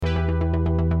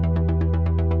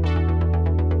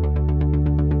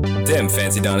Them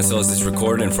Fancy Dinosaurs is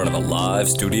recorded in front of a live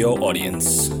studio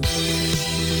audience.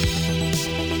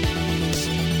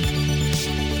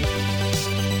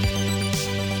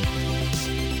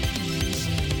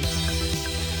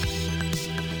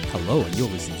 Hello, and you're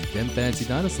listening to Them Fancy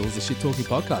Dinosaurs, a shit-talking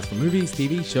podcast for movies,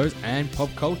 TV shows, and pop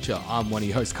culture. I'm one of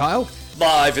your hosts, Kyle.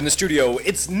 Live in the studio,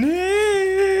 it's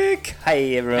Nick!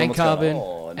 Hey everyone, And what's Carbon. going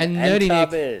on? And Nerdy Nick.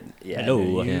 Carbon. Yeah,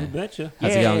 Hello. Yeah. You betcha.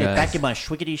 How's it going, guys? Back in my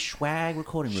Schwiggity Swag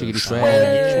recording room. Shiggity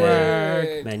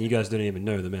swag. Man, you guys don't even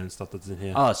know the amount of stuff that's in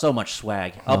here. Oh, so much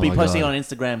swag. I'll Oh be my posting God. on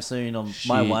Instagram soon on my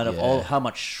Shit, one of yeah. all how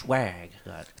much swag.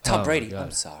 God. Tom Oh, Brady, my God.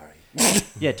 I'm sorry.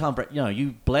 Yeah, Tom Brady. You know,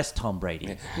 you bless Tom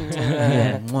Brady.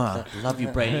 Yeah, mwah. Love you,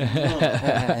 Brady.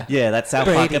 Yeah, that South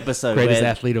Park episode. Greatest where,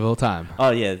 athlete of all time. Oh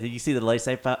yeah, did you see the latest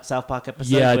South Park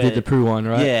episode? Yeah, I where- did the poo one,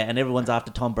 right? Yeah, and everyone's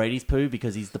after Tom Brady's poo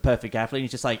because he's the perfect athlete.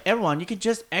 He's just like, everyone, you can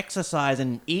just exercise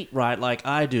and eat right like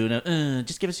I do. And,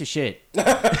 just give us your shit.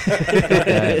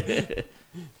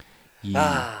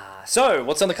 Yeah. So,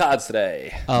 what's on the cards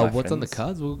today? What's on the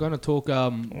cards? We're going to talk,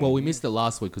 well, we missed it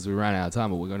last week because we ran out of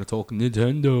time, but we're going to talk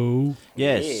Nintendo.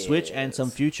 Yes, Switch and some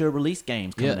future release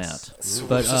games coming out.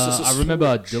 But I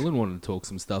remember Dylan wanted to talk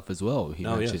some stuff as well. He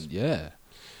Oh, yes. mentioned, yeah.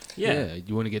 Yeah.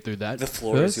 You want to get through that? The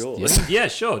floor is first? yours. Yeah. Yeah,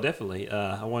 sure, definitely.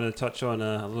 I want to touch on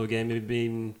a little game we've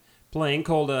been playing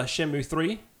called Shenmue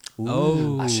 3.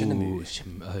 Oh, Shenmue.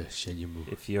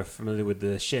 Shenmue. If you're familiar with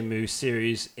the Shenmue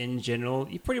series in general,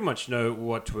 you pretty much know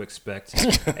what to expect.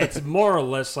 It's more or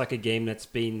less like a game that's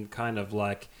been kind of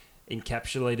like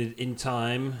encapsulated in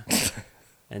time.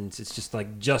 And it's just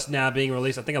like just now being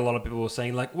released. I think a lot of people were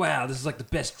saying like, wow, this is like the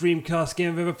best Dreamcast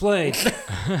game I've ever played.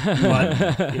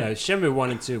 But, you know, Shenmue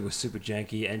 1 and 2 was super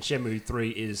janky, and Shenmue 3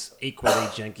 is equally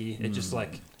janky. It just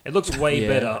like, it looks way Yeah.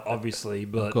 better, obviously,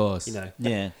 but, Of course. you know.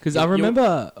 Yeah. Because I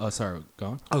remember... Oh, sorry. Go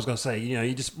on. I was going to say, you know,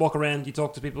 you just walk around, you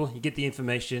talk to people, you get the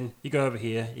information, you go over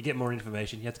here, you get more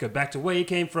information, you have to go back to where you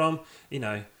came from, you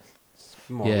know, it's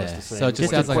more or less Yeah. the same. So it just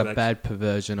What's sounds the like a product? bad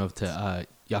perversion of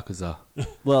Yakuza.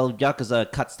 Well, Yakuza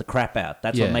cuts the crap out.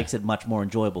 That's Yeah. what makes it much more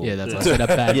enjoyable. Yeah, that's like a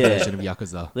bad Yeah. version of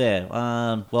Yakuza. Yeah.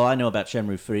 Well, I know about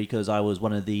Shenmue 3 because I was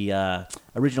one of the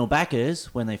original backers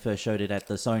when they first showed it at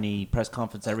the Sony press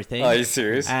conference, everything. Are you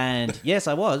serious? And yes,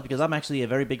 I was, because I'm actually a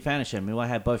very big fan of Shenmue. I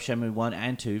have both Shenmue 1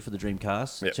 and 2 for the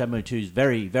Dreamcast. Yep. Shenmue 2 is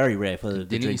very, very rare for the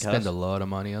Didn't Dreamcast. you spend a lot of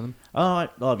money on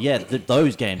them? Yeah,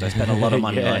 those games I spent a lot of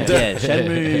money Yeah. on. Yeah,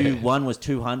 Shenmue 1 was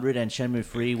 200 and Shenmue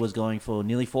 3 was going for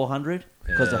nearly 400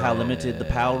 because of how limited the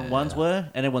power ones were.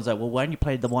 And everyone's like, well, why don't you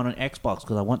play the one on Xbox?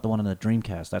 Because I want the one on the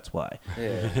Dreamcast, that's why.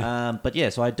 Yeah. But yeah,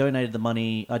 so I donated the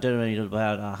money. I donated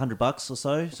about $100 or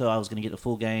so. So I was going to get the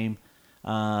full game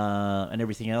and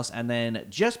everything else. And then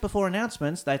just before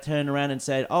announcements, they turned around and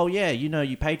said, oh yeah, you know,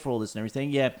 you paid for all this and everything.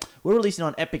 Yeah, we're releasing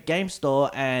on Epic Game Store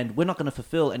and we're not going to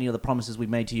fulfill any of the promises we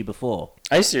made to you before.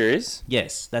 Are you serious?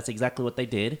 Yes, that's exactly what they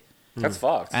did. That's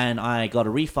fucked. And I got a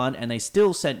refund and they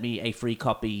still sent me a free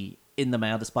copy in the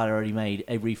mail despite I already made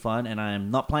a refund and I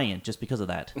am not playing it just because of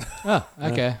that. Oh,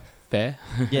 okay. Fair.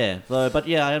 Yeah, so, but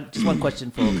yeah, I have just one question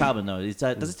for Carbon though. Is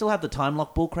does it still have the time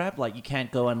lock bullcrap? Like you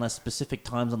can't go unless specific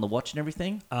times on the watch and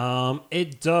everything?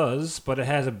 It does, but it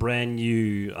has a brand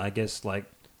new, I guess, like,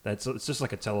 it's just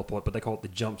like a teleport, but they call it the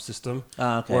jump system.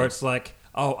 Okay. Where it's like,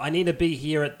 oh, I need to be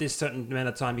here at this certain amount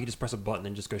of time. You can just press a button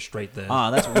and just go straight there.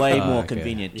 That's way more okay.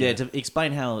 convenient. Yeah. Yeah, to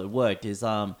explain how it worked is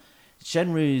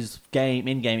Shenmue's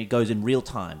in-game, it goes in real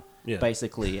time. Yeah.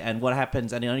 Basically, and what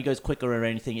happens, and it only goes quicker or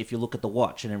anything if you look at the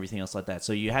watch and everything else like that.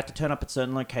 So you had to turn up at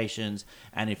certain locations,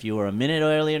 and if you were a minute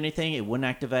early or anything, it wouldn't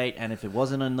activate, and if it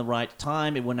wasn't in the right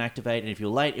time, it wouldn't activate, and if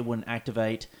you're late, it wouldn't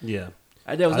activate. Yeah.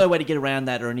 And there was no way to get around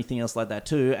that or anything else like that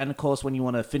too. And of course, when you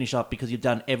want to finish up because you've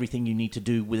done everything you need to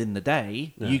do within the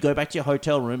day, Yeah. you go back to your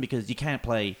hotel room because you can't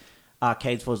play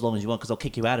arcades for as long as you want because they'll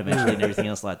kick you out eventually and everything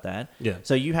else like that. Yeah.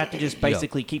 So you have to just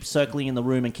basically keep circling in the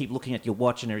room and keep looking at your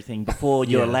watch and everything before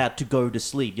you're Yeah. allowed to go to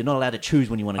sleep. You're not allowed to choose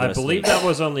when you want to go I to believe sleep. that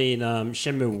was only in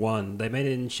Shenmue 1. They made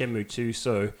it in Shenmue 2,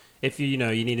 so if you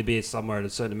know, you need to be somewhere at a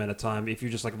certain amount of time, if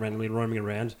you're just like randomly roaming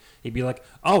around, he'd be like,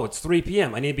 oh, it's 3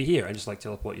 p.m., I need to be here, and just like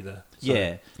teleport you there. So,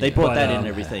 Yeah, they brought But, that in um, and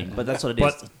everything, but that's what it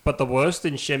is. But the worst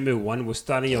in Shenmue 1 was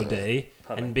starting your day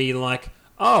and being like,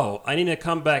 oh, I need to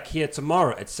come back here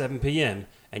tomorrow at 7 p.m.,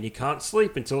 and you can't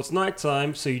sleep until it's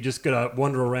nighttime, so you just gotta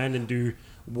wander around and do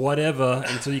whatever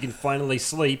until you can finally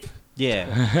sleep. Yeah,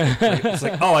 It's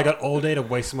like, oh, I got all day to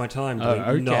waste my time doing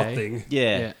okay. nothing.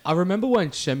 yeah. I remember when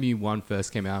Shenmue 1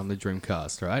 first came out on the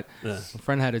Dreamcast, right? Yeah. My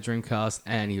friend had a Dreamcast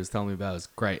and he was telling me about it. It was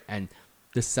great. And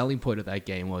the selling point of that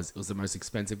game was it was the most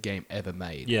expensive game ever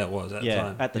made. Yeah, it was at the Yeah,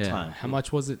 time. at the Yeah. time. How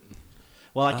much was it?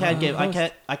 Well, I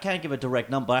can't give a direct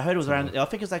number. I heard it was around. I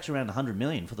think it was actually around 100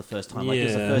 million for the first time. Like it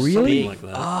was the Yeah, first Really? something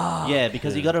like that. Yeah,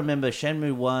 because you got to remember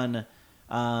Shenmue 1,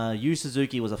 Yu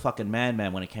Suzuki was a fucking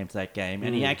madman when it came to that game,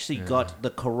 and he actually got the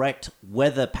correct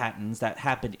weather patterns that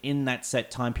happened in that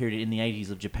set time period in the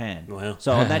 80s of Japan. Wow.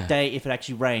 So on that day, if it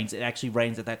actually rains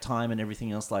at that time and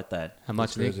everything else like that. How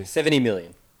much? That's Nick? 70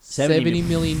 million. $70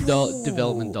 million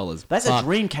development dollars. That's a Fuck.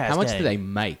 Dreamcast How much game. do they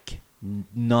make?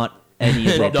 Not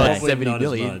any of that. Not back. 70 not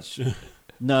million. as much.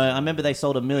 No, I remember they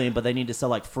sold 1 million, but they needed to sell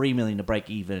like 3 million to break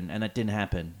even, and that didn't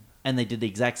happen. And they did the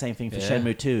exact same thing for Yeah.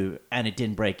 Shenmue 2, and it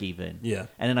didn't break even. Yeah.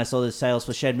 And then I saw the sales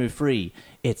for Shenmue 3.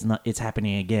 It's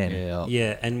happening again. Yeah.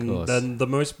 Yeah, and course. then the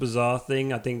most bizarre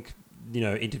thing, I think,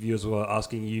 interviewers were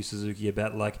asking Yu Suzuki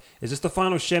about, like, is this the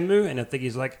final Shenmue? And I think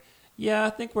he's like, yeah,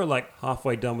 I think we're, like,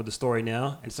 halfway done with the story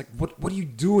now. And it's like, what are you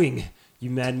doing,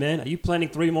 you madman? Are you planning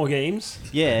 3 more games?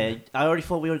 Yeah, I already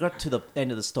thought we already got to the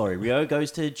end of the story. Ryo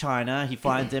goes to China, he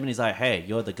finds him, and he's like, hey,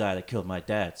 you're the guy that killed my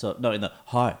dad. So, no,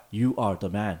 hi, you are the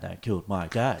man that killed my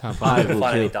dad. I will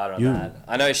Finally kill died on you. that.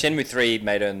 I know Shenmue 3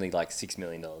 made only like $6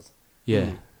 million.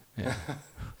 Yeah.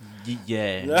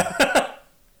 Yeah.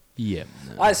 Yeah.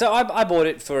 I bought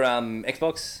it for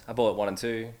Xbox. I bought it 1 and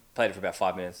 2. Played it for about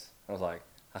 5 minutes. I was like,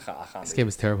 I can't. This do game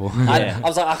this. is terrible. Yeah. I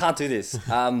was like, I can't do this.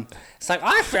 It's like,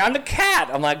 I found a cat.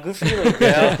 I'm like, good for you, little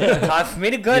girl. Time for me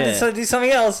to go do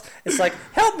something else. It's like,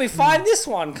 help me find this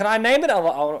one. Can I name it? I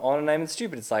want to name it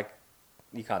stupid. It's like,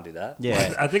 you can't do that.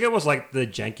 Yeah. I think it was like the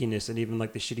jankiness and even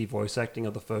like the shitty voice acting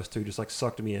of the first 2 just like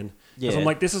sucked me in. Because Yeah. I'm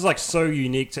like, this is like so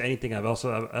unique to anything I've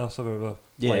also ever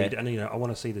played, and I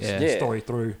want to see this Yeah. story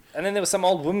through. And then there was some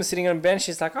old woman sitting on a bench.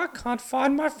 She's like, I can't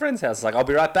find my friend's house. It's like, I'll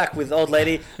be right back with old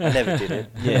lady. I never did it.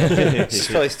 Yeah. She's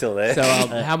probably still there. So,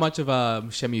 how much of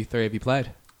Shenmue 3 have you played?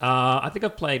 I think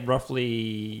I've played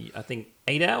roughly,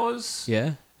 8 hours.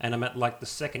 Yeah. And I'm at like the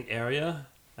second area,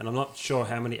 and I'm not sure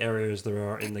how many areas there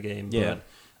are in the game. Yeah. But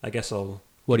I guess I'll.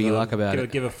 What do you like about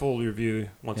it? Give a full review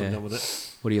once I'm Yeah. done with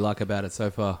it. What do you like about it so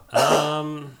far?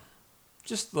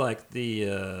 Just like the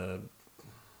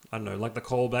I don't know, like the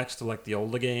callbacks to like the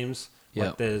older games. Yep.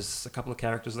 Like there's a couple of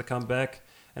characters that come back,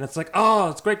 and it's like, oh,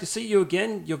 it's great to see you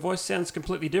again. Your voice sounds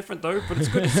completely different though, but it's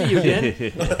good to see you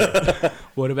again.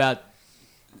 What about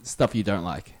stuff you don't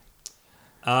like?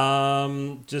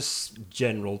 Just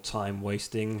general time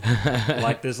wasting.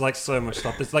 Like there's like so much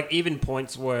stuff. There's like even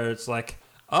points where it's like,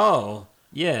 oh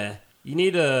yeah, you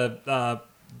need to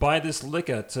buy this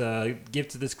liquor to give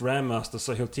to this grandmaster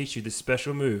so he'll teach you this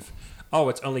special move. Oh,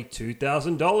 it's only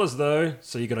 $2,000 though,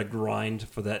 so you gotta grind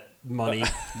for that money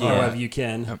however you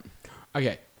can.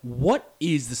 Okay, what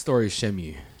is the story of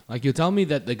Shenmue? Like, you're telling me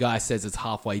that the guy says it's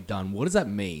halfway done. What does that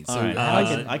mean? All right,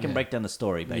 I can yeah. break down the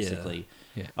story, basically.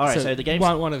 Yeah. All right, so the game's...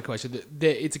 One other question.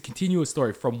 It's a continuous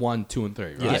story from 1, 2, and 3,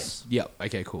 right? Yes. Yep.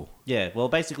 Okay, cool. Yeah, well,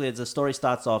 basically, the story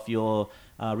starts off your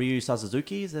Ryu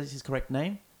Suzuki, is that his correct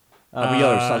name?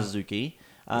 Ryo Suzuki.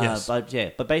 Yes.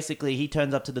 But basically, he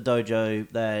turns up to the dojo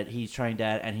that he's trained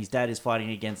at, and his dad is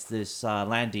fighting against this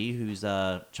Landy, who's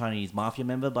a Chinese mafia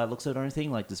member by the looks of it or anything,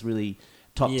 like this really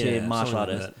top-tier Yeah, martial something like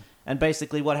artist. that. And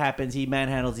basically what happens, he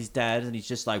manhandles his dad, and he's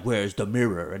just like, where's the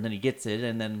mirror? And then he gets it,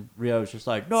 and then Ryo's just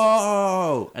like,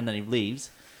 no! And then he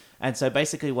leaves. And so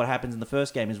basically what happens in the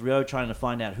first game is Ryo trying to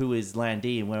find out who is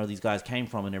Landy and where all these guys came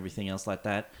from and everything else like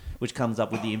that, which comes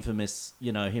up with the infamous,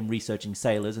 him researching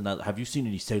sailors and have you seen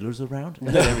any sailors around?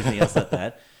 And everything else like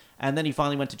that. And then he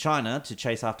finally went to China to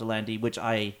chase after Landy, which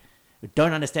I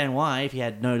don't understand why, if he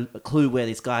had no clue where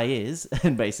this guy is,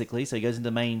 and basically. So he goes into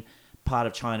the main part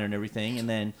of China and everything, and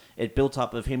then it built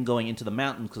up of him going into the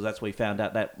mountains, because that's where he found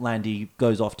out that Landy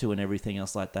goes off to and everything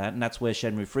else like that, and that's where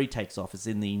Shenmue 3 takes off. It's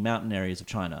in the mountain areas of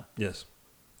China. Yes.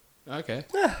 Okay.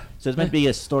 So it's meant to be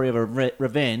a story of a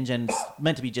revenge, and it's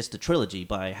meant to be just a trilogy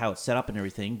by how it's set up and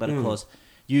everything, but of course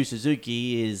Yu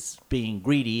Suzuki is being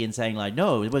greedy and saying like,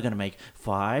 no, we're going to make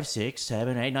 5, 6,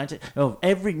 7, 8, 9, 10,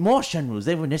 every more Shenmues,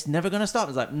 it's never going to stop.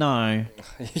 It's like, no.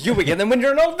 You begin them when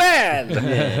you're an old man.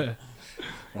 Yeah.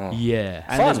 Yeah.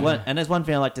 And there's one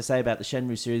thing I like to say about the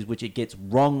Shenmue series, which it gets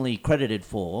wrongly credited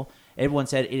for. Everyone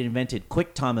said it invented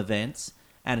QuickTime events,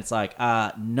 and it's like,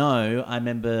 no. I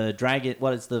remember Dragon.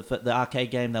 What is the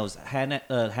arcade game that was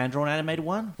hand-drawn animated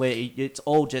one, where it's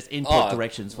all just input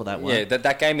directions for that one. Yeah,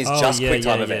 that game is Oh, just yeah, quick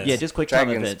time yeah, events. Yeah, just QuickTime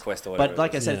Dragon's events. Quest or whatever But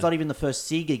like it I is. said, it's not even the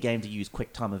first Sega game to use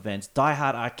QuickTime events. Die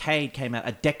Hard Arcade came out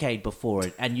a decade before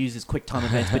it and uses QuickTime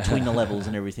events between the levels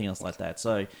and everything else like that.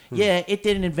 So, yeah, it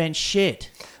didn't invent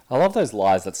shit. I love those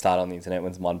lies that start on the internet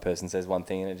when one person says one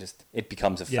thing and it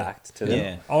becomes a Yeah. fact to them.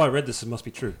 Yeah. Oh, I read this. It must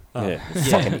be true. Oh. Yeah.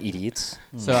 Fucking idiots.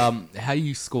 So, how do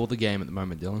you score the game at the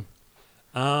moment, Dylan?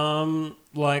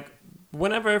 Like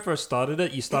whenever I first started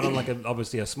it, you start on like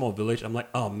obviously a small village. I'm like,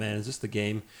 oh man, is this the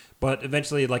game? But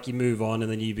eventually, like you move on,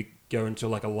 and then you go into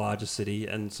like a larger city,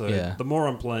 and so Yeah. the more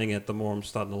I'm playing it, the more I'm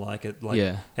starting to like it. Like,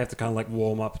 Yeah. I have to kind of like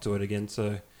warm up to it again.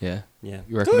 So Yeah. yeah,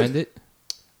 You recommend it?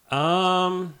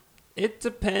 it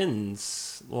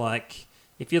depends. Like,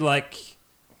 if you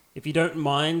don't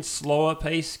mind slower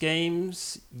pace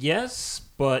games, yes,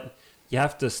 but you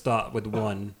have to start with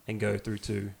 1 and go through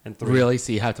 2 and 3. Really?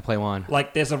 So you have to play 1.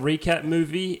 Like, there's a recap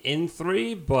movie in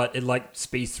 3, but it like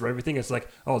speeds through everything. It's like,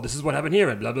 oh, this is what happened here,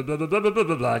 and blah blah blah blah blah blah blah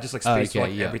blah. blah. Just like speeds through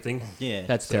Okay, like yeah. everything. Yeah.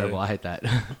 That's So- terrible. I hate that.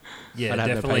 Yeah, I'd have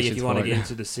no definitely. If patience you want to for get it.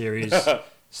 into the series,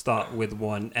 start with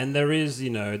 1. And there is, they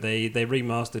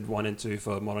remastered 1 and 2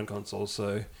 for modern consoles,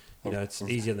 so it's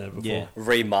easier than ever before. Yeah.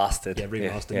 Remastered. Yeah,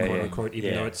 remastered, Yeah, quote yeah. unquote.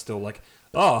 Even Yeah. though it's still like,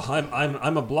 oh,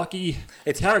 I'm a blocky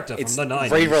character It's from the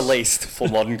 90s. re-released for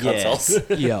modern Yeah. consoles.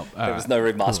 Yeah. There was no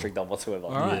remastering done whatsoever.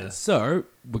 All right. Yeah. So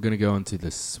we're gonna go on to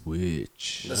the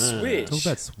Switch. The Switch. Talk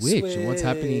about Switch and what's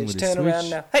happening with the Turn around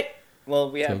Switch. now. Hey,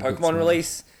 well, we had So good Pokemon stuff.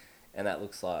 release, and that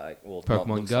looks like not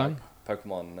Pokemon looks Gun? like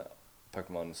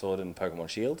Pokemon Sword and Pokemon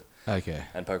Shield, Okay.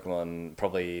 and Pokemon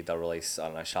probably they'll release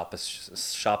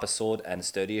sharper sword and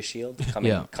sturdier shield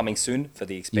coming soon for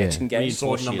the expansion game.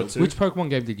 Sword number Shield. 2. Which Pokemon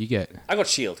game did you get? I got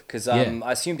Shield because Yeah.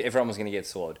 I assumed everyone was going to get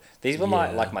Sword. These were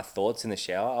Yeah. my thoughts in the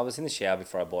shower. I was in the shower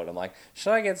before I bought it. I'm like,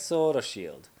 should I get Sword or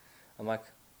Shield? I'm like,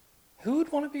 who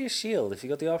would want to be a Shield if you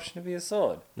got the option to be a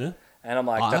Sword? Yeah. And I'm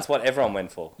like, I- that's what everyone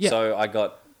went for. Yeah. So I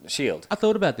got Shield. I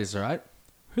thought about this, right?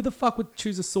 Who the fuck would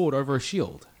choose a sword over a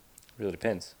shield? Really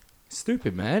depends.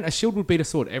 Stupid, man. A shield would beat a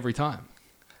sword every time.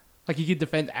 Like, you could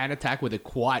defend and attack with it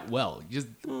quite well. You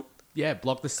just,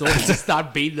 block the sword and just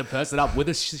start beating the person up with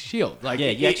a shield. Like,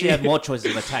 Yeah, you actually have more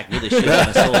choices of attack with a shield than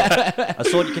a sword. A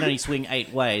sword you can only swing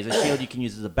 8 ways. A shield you can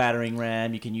use as a battering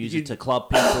ram. You can use it to club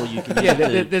people. You can Yeah, use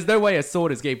it to... there's no way a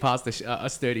sword is getting past a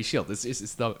sturdy shield.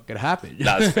 It's not going to happen.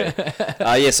 That's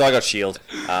fair. So I got Shield.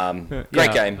 Great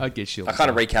Yeah, game. I'd get Shield I as kind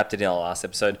of well. recapped it in our last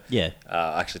episode. Yeah.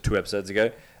 Actually 2 episodes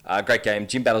ago. Great game.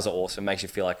 Gym battles are awesome. Makes you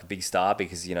feel like a big star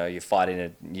because you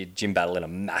fight you gym battle in a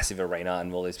massive arena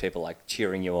and all these people like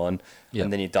cheering you on. Yep.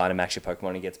 And then you Dynamax your Pokemon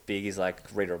and he gets big. He's like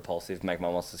Rita Repulsive, make my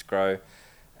monsters grow,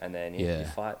 and then you Yeah.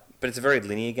 fight. But it's a very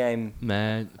linear game.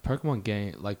 Man,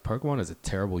 Pokemon is a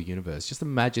terrible universe. Just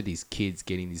imagine these kids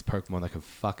getting these Pokemon that can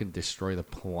fucking destroy the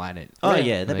planet. Oh when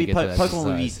yeah, they that'd be get to that Pokemon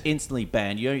would be size. instantly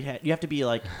banned. You have to be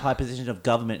like high positions of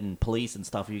government and police and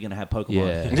stuff. If you're gonna have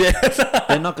Pokemon. Yeah.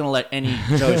 They're not gonna let any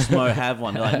Joe Schmo have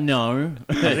one. They're like, no.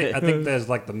 I think there's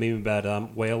like the meme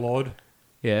about Whale Lord,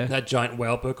 Yeah. that giant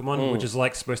whale Pokemon, which is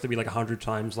like supposed to be like 100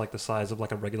 times like the size of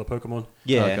like a regular Pokemon.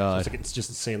 Yeah, Oh, God. It's just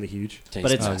insanely huge. but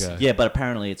it's Okay. yeah, but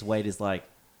apparently its weight is like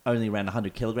only around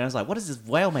 100 kilograms. Like, what is this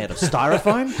whale made of?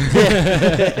 Styrofoam?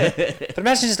 But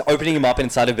imagine just opening him up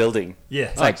inside a building. Yeah.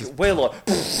 It's like Wailord.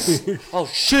 Oh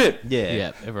shit! Yeah.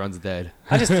 Yeah, everyone's dead.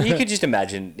 You could just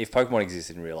imagine if Pokemon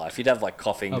existed in real life, you'd have like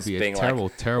coughings That'd be a being terrible,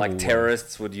 like terrible like one.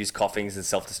 terrorists would use coughings as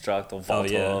self-destruct or Voltorb.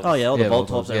 yeah. Oh yeah, all the Yeah,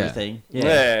 Voltorbs, yeah. everything. Yeah,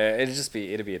 Yeah. it'd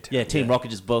be a Yeah, terrible. Team Rocket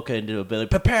just broke into a building.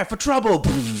 Prepare for trouble.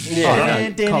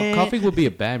 Yeah. Coughing would be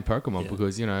a banned Pokemon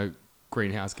because,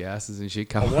 greenhouse gases and shit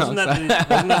come Wasn't out.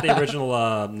 that the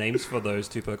original names for those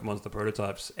 2 Pokemons, the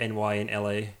prototypes, NY and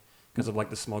LA, because of like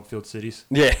the smog-filled cities?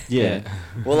 Yeah. Yeah.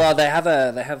 Well, they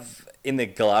have in the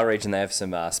Galar region they have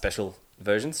some special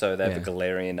versions. So they have Yeah. a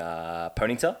Galarian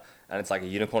Ponyta, and it's like a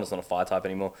unicorn. It's not a fire type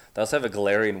anymore. They also have a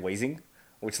Galarian Weezing,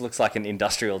 which looks like an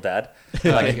industrial dad.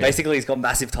 Like Okay. basically, he's got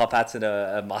massive top hats and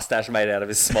a mustache made out of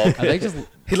his smog. Are they just,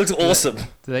 He looks awesome.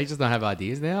 do they just not have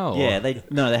ideas now? Or? Yeah, they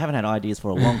haven't had ideas for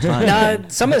a long time. No,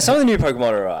 some of the new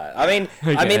Pokemon are alright. I mean,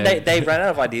 Okay. they ran out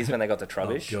of ideas when they got the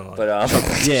Trubbish, Oh, God.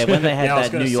 but Yeah, when they had Yeah, I was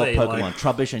that gonna New York say, Pokemon, like,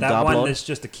 Trubbish and That one Garblot. that's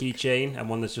just a keychain, and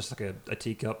one that's just like a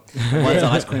teacup. One's an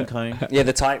ice cream cone. yeah,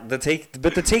 the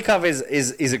teacup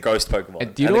is a ghost Pokemon.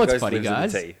 And do you know the what's ghost funny, lives in the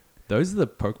guys? tea. Those are the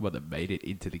Pokemon that made it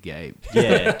into the game.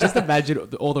 Yeah. Just imagine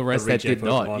all the rest that reject did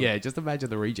not. Pokemon. Yeah, just imagine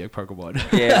the reject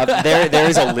Pokemon. Yeah, there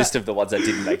is a list of the ones that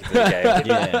didn't make it to the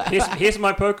game. Yeah. Here's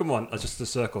my Pokemon. Oh, just a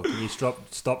circle. Can you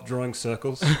stop drawing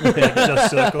circles? Like,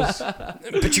 just circles.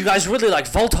 But you guys really like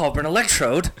Voltorb and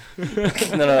Electrode.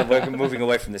 no, we're moving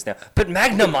away from this now. But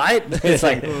Magnemite, it's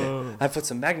like I put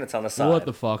some magnets on the side. What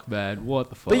the fuck, man? What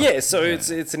the fuck? But yeah, so it's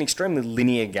an extremely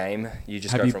linear game. You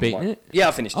just Have go you from beaten one. it? Yeah,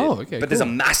 I finished it. Oh, okay, But there's a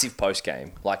cool. massive post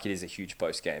game. Like it is a huge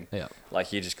post game. Yeah.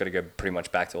 Like you just got to go pretty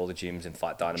much back to all the gyms and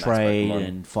fight Dynamax Trade Pokemon.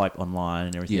 and fight online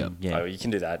and everything. Yeah. Yeah. Oh, you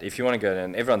can do that if you want to go.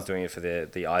 And everyone's doing it for the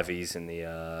IVs and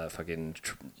the fucking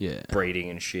Yeah. breeding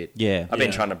and shit. Yeah. I've been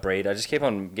Yeah. trying to breed. I just keep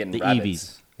on getting The rabbits.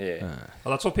 EVs. Yeah.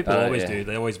 Well, that's what people always yeah. do.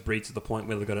 They always breed to the point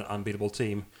where they've got an unbeatable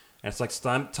team, And it's like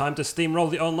time to steamroll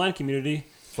the online community.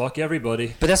 Fuck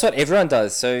everybody. But that's what everyone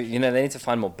does. So, you know, they need to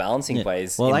find more balancing Yeah.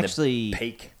 ways Well, in actually, the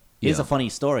peak. Here's Yeah. a funny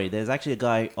story. There's actually a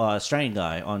guy, Australian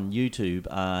guy on YouTube.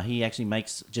 He actually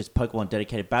makes just Pokemon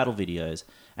dedicated battle videos,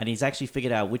 and he's actually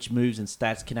figured out which moves and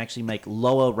stats can actually make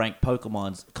lower ranked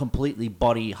Pokemons completely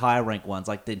body higher ranked ones,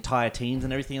 like the entire teams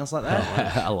and everything else like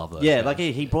that. I love that. Yeah, like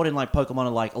he brought in like Pokemon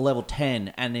at like a level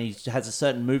 10, and he has a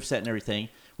certain moveset and everything.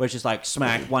 Where it's just like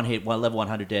smack, one hit, level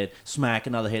 100 dead, smack,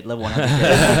 another hit, level 100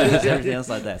 dead, everything else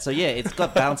like that. So yeah, it's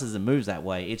got balances and moves that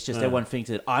way. It's just everyone thinks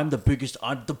that I'm the biggest,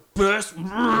 I'm the best,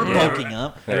 poking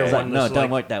up. It's like, Everyone no, is don't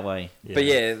like- work that way. But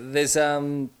yeah, there's a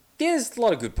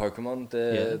lot of good Pokemon.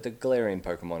 The Galarian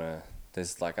Pokemon are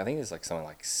there's like I think there's like something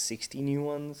like 60 new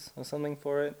ones or something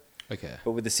for it. Okay.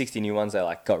 But with the 60 new ones, they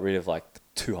like got rid of like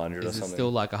 200 or Is it something. still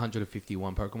like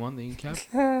 151 Pokemon that you can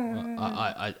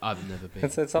cap? I've never been.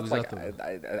 It's up Was like that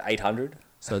the- 800.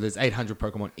 So there's 800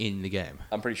 Pokemon in the game.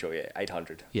 I'm pretty sure, yeah,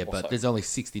 800. Yeah, or but so. there's only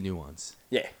 60 new ones.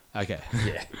 Yeah, Okay.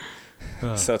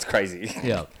 yeah. So it's crazy.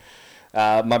 Yeah.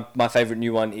 My favorite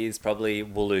new one is probably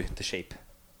Wooloo, the sheep,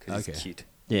 because Okay. he's cute.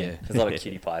 Yeah. There's a lot of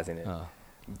cutie pies in it. Oh.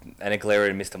 And a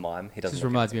Galarian Mr. Mime. He doesn't. Just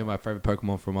look reminds me of my favorite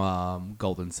Pokemon from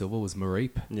Gold and Silver was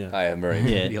Mareep. Yeah. Oh, yeah, Marie.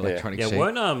 Yeah. The electronic Yeah,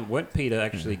 sheep. weren't Peter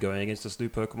actually going against this new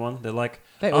Pokemon? They're like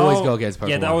They always go against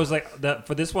Yeah, that Pokemon. was like that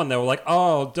for this one. They were like,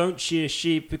 "Oh, don't shear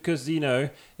sheep because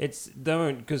it's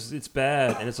because it's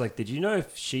bad." And it's like, did you know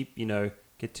if sheep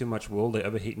get too much wool, they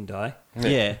overheat and die?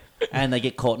 Yeah. And they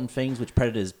get caught in things which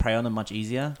predators prey on them much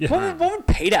easier. What would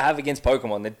Peter have against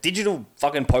Pokemon? The digital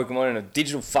fucking Pokemon and a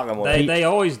digital fucking one. They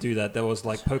always do that. There was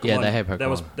like Pokemon. Yeah, they have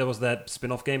Pokemon. There was that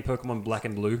spin-off game, Pokemon Black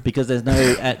and Blue. Because there's no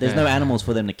animals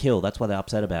for them to kill. That's why they're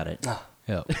upset about it.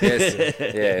 Yeah. Yes.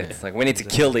 Yeah, it's like we need to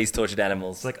kill these tortured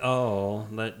animals. It's like, oh,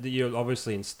 you're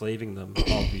obviously enslaving them.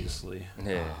 Obviously.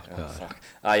 Yeah. Oh, fuck.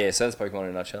 Yeah, so that's Pokemon in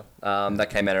a nutshell. That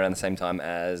came out around the same time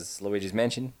as Luigi's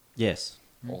Mansion. Yes.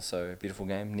 Also a beautiful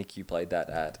game. Nick, you played that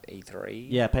at E3.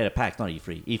 Yeah, I paid a pack, not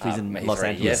E3. E3's in E3, Los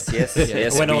Angeles. Yes,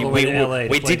 yes. Went all the way to LA to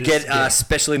we play did this, get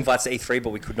special invites to E3, but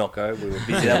we could not go. We were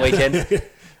busy that weekend.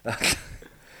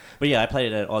 But yeah, I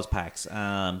played it at OzPAX,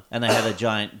 and they had a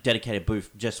giant dedicated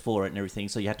booth just for it and everything.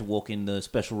 So you had to walk in the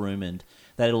special room, and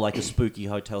they had like a spooky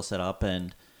hotel set up,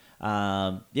 and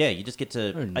yeah, you just get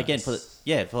to Oh, again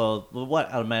nice. for what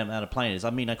amount of playing it is.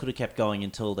 I mean, I could have kept going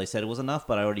until they said it was enough,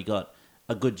 but I already got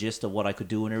a good gist of what I could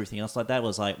do and everything else like that. It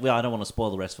was like, well, I don't want to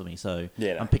spoil the rest for me, so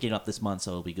Yeah, no. I'm picking it up this month,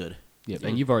 so it'll be good. Yeah.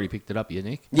 And you've already picked it up, yeah,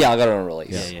 Nick? Yeah, I got it on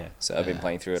release. Yeah. So I've been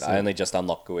playing through it. So- I only just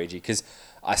unlocked Luigi because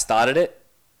I started it,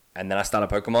 and then I started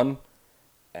Pokemon,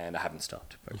 and I haven't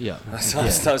stopped. Pokemon. Yeah. So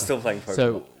I'm still playing Pokemon.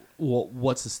 So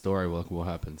what's the story? What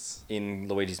happens? In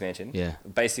Luigi's Mansion, Yeah.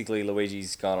 basically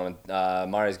Luigi's gone on,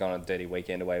 Mario's gone on a dirty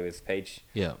weekend away with Peach.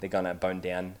 Yeah. They're gonna bone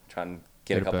down, try and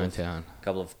get a Go to couple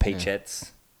Burntown. of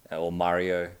Peachettes or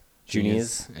Mario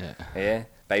Juniors. Yeah. Yeah,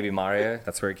 Baby Mario.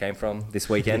 That's where it came from this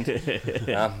weekend. So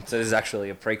this is actually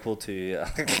a prequel to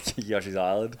Yoshi's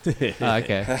Island.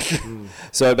 Okay.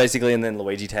 So basically, and then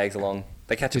Luigi tags along.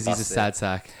 They catch a Because bus he's a there. sad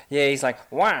sack. Yeah, he's like,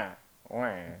 wah,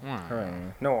 wah,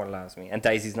 no one loves me. And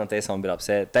Daisy's not there, so I'm a bit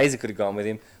upset. Daisy could have gone with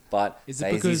him, but Is it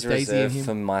Daisy's because Daisy and reserved him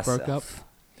for myself. broke up?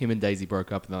 Him and Daisy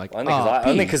broke up, and they're like,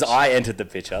 Only because Peach. I entered the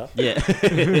picture. Yeah.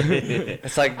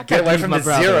 It's like, get can't away leave from my the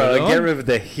brother zero and alone. get rid of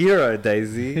the hero,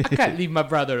 Daisy. I can't leave my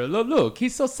brother alone. Look,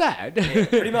 he's so sad.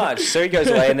 Pretty much. So he goes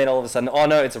away, and then all of a sudden, oh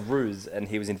no, it's a ruse, and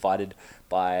he was invited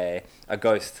by a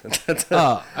ghost.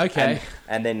 Oh, okay.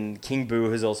 And then King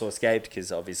Boo has also escaped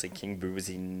because obviously King Boo was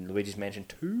in Luigi's Mansion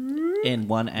 2, In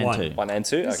 1 and One. 2. 1 and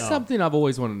 2. There's Okay. something I've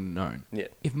always wanted to know. Yeah.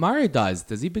 If Mario dies,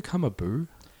 does he become a boo?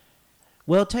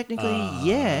 Well, technically,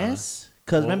 yes.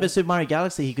 Because remember Super Mario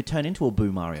Galaxy, he could turn into a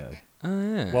Boo Mario. Oh,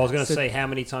 yeah. Well, I was gonna So- say, how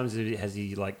many times has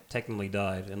he like technically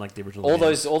died in like the original? All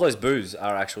game? those boos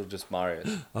are actual just Mario's.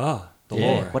 the Yeah,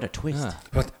 lore. what a twist. Ah.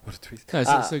 What a twist. No,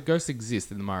 so ghosts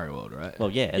exist in the Mario world, right? Well,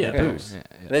 yeah, Yeah. they're Boos. Yeah,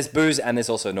 yeah. There's boos and there's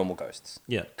also normal ghosts.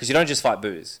 Yeah. Because you don't just fight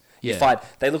boos. You Yeah. fight.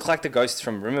 They look like the ghosts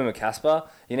from. Remember Casper?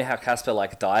 You know how Casper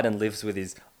like died and lives with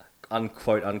his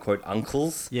unquote unquote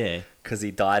uncles Yeah. because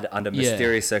he died under Yeah.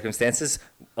 mysterious circumstances,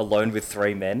 alone with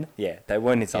 3 men. Yeah, they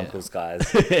weren't his Yeah. uncles, guys.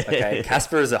 Okay,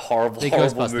 Casper is a horrible, They're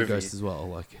horrible Ghostbuster movie. ghosts as well.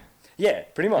 Like, Yeah,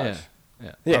 pretty much. yeah,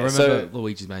 yeah. Yeah, I remember so-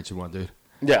 Luigi's Mansion 1, dude.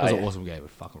 Yeah, It was yeah. an awesome game. It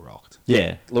fucking rocked.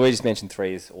 Yeah. Luigi's Mansion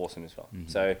 3 is awesome as well.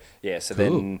 So yeah, so Cool.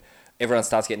 then everyone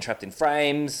starts getting trapped in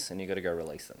frames, and you got to go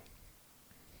release them.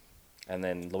 And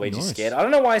then Luigi's Nice. scared. I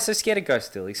don't know why he's so scared of ghosts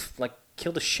still. He's like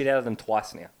killed the shit out of them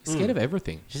twice now. He's scared of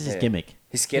everything. Just his Yeah. gimmick.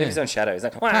 He's scared of Yeah. his own shadow. He's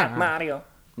like, "Wah, Mario,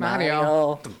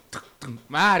 Mario."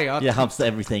 Mario. Yeah, humps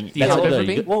everything. Do you That's hump what-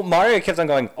 everything? Well, Mario kept on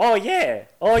going, oh yeah,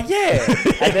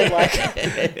 and then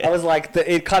like I was like,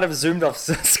 it kind of zoomed off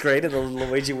screen, and the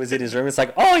Luigi was in his room. It's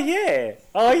like, oh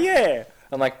yeah.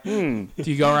 I'm like, Do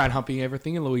you go around humping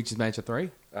everything in Luigi's Mansion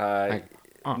 3? Like,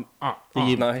 Do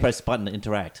you no. press a button to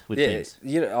interact with yeah. things?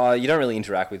 You don't really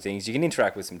interact with things. You can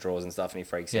interact with some drawers and stuff, and he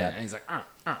freaks yeah, out. and he's like,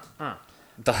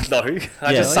 No,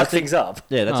 I Yeah. just suck things up.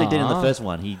 Yeah, that's what he did in the Aw. first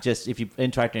one. He just, if you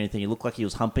interact with anything, it looked like he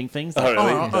was humping things. Oh, Like,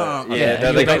 really? yeah,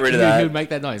 No, they got rid of He would that. make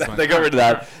that noise. They got rid of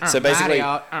that. So basically,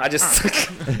 Mario, I just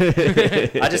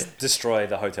I just destroy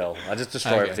the hotel. I just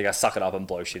destroy Okay. everything. I suck it up and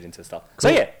blow shit into stuff. So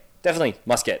yeah, definitely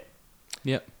must get.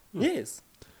 Yep. Yes.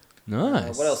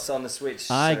 Nice. What else on the Switch?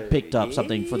 I So, picked up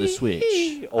something for the Switch.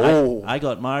 Oh. I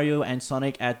got Mario and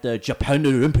Sonic at the Japan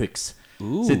Olympics.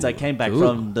 Ooh. Since I came back Ooh.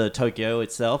 from the Tokyo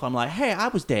itself, I'm like, hey, I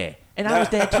was there, and I was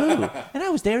there too, and I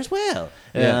was there as well.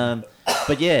 Yeah.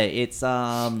 But yeah, it's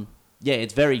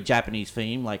very Japanese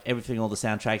theme. Like everything, all the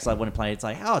soundtracks. Like when I play, it's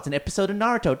like, oh, it's an episode of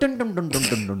Naruto. Dun, dun, dun, dun,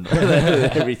 dun, dun.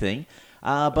 Everything.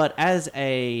 But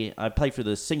I played through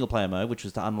the single player mode, which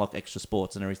was to unlock extra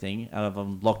sports and everything. I've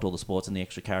unlocked all the sports and the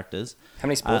extra characters. How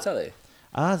many sports are there?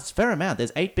 It's a fair amount.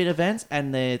 There's 8-bit events,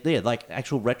 and they're like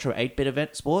actual retro 8-bit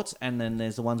event sports, and then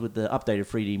there's the ones with the updated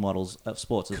 3D models of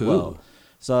sports as Cool. well.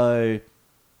 So,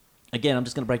 again, I'm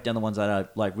just going to break down the ones that I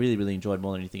like really, really enjoyed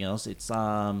more than anything else. It's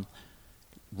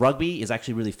rugby is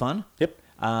actually really fun. Yep.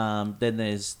 Then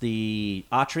there's the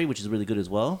archery, which is really good as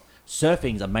well.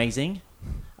 Surfing's amazing.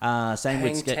 Same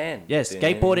with Hang 10. yeah,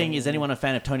 skateboarding. Is anyone a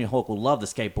fan of Tony Hawk will love the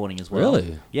skateboarding as well.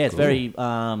 Really? Yeah, it's Cool. very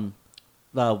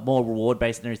more reward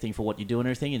based and everything for what you do and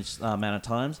everything in just amount of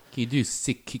times. Can you do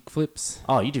sick kick flips?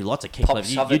 Oh, you do lots of kickflip. Pop, You,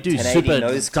 shove you it, do 1080 super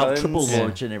nose triple cones.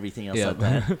 launch and everything else Yeah. like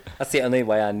that. That's the only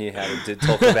way I knew how to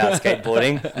talk about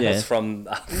skateboarding. Yeah. Was from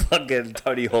fucking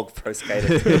Tony Hawk Pro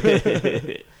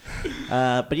Skater.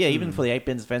 But yeah, even for the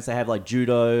 8-bit events, they have like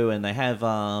judo and they have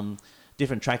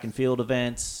different track and field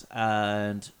events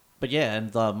and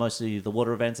mostly the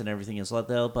water events and everything is like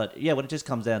that. But yeah, when it just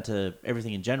comes down to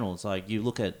everything in general, it's like you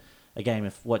look at a game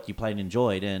of what you played and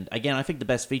enjoyed. And again, I think the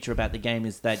best feature about the game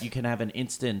is that you can have an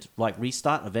instant like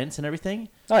restart events and everything.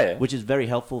 Oh, yeah. Which is very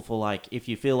helpful for like if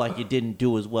you feel like you didn't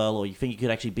do as well or you think you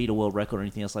could actually beat a world record or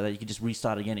anything else like that, you can just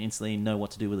restart again instantly and know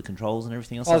what to do with the controls and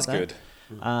everything else Oh, like that's that.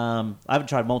 good. I haven't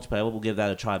tried multiplayer. We'll give that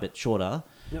a try a bit shorter.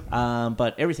 Yep.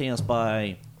 But everything else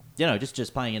by,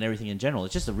 just playing and everything in general,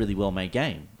 it's just a really well-made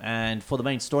game. And for the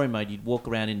main story mode, you'd walk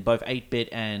around in both 8-bit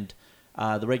and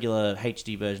the regular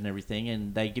HD version and everything,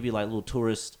 and they give you like little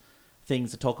tourist things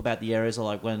to talk about the areas, or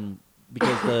like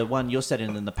because the one you're set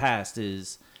in the past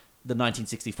is the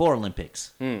 1964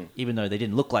 Olympics, even though video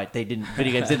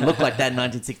games didn't look like that in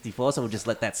 1964, so we'll just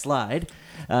let that slide.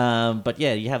 But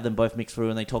yeah, you have them both mixed through,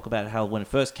 and they talk about how when it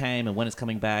first came and when it's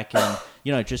coming back, and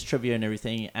just trivia and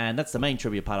everything. And that's the main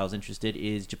trivia part I was interested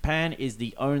is Japan is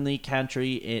the only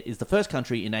country, it is the first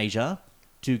country in Asia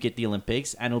to get the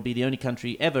Olympics, and it'll be the only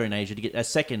country ever in Asia to get a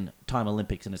second time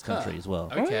Olympics in its country as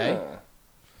well. Okay. Ah.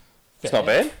 It's not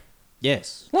bad.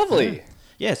 Yes. Lovely.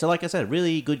 Yeah, so like I said,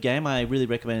 really good game. I really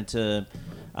recommend it to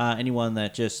anyone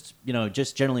that just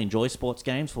generally enjoys sports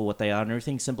games for what they are and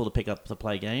everything. Simple to pick up to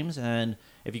play games. And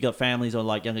if you've got families or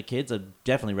like younger kids, I'd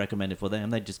definitely recommend it for them.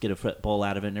 They just get a football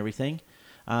out of it and everything.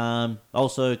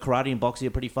 Also, karate and boxing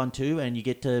are pretty fun too, and you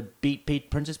get to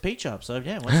beat Princess Peach up. So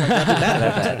yeah, what's not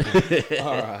bad.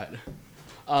 All right.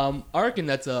 I reckon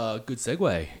that's a good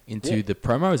segue into the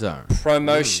promo zone.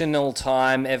 Promotional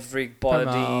time,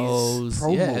 everybody's.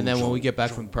 Promos. Yeah, and then when we get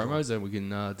back from promo zone, we can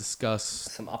discuss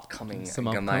Some upcoming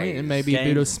and maybe a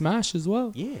bit of Smash as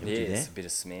well. Yeah, we'll do Yes, that. a bit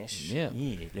of Smash. Yeah.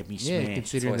 Yeah, let me Yeah, smash.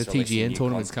 considering the It's always releasing TGN new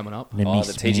tournament's content. coming up. Let Oh, me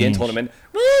the TGN smash. tournament.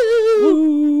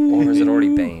 Or has it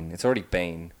already been? It's already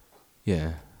been.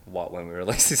 Yeah. What, when we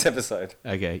release this episode?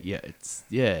 Okay,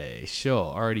 sure,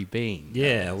 already been.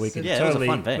 Yeah, we can Yeah, it was a totally.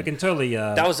 fun event. We can totally.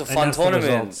 That was a fun announce the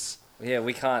tournament. results. Yeah,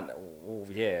 we can't. Oh,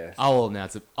 yeah. I will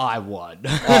announce it. I won. Oh,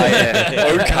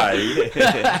 yeah. Okay.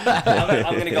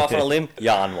 I'm going to go off on a limb.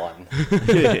 Jan won.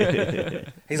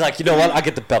 He's like, you know what? I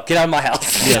get the belt. Get out of my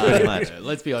house. Yeah, pretty much.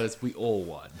 Let's be honest, we all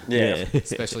won. Yeah.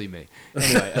 Especially me.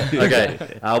 Anyway,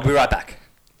 Okay. I'll be right back.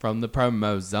 from the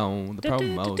promo zone, the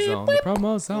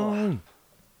promo zone.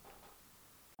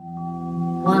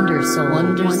 Wonder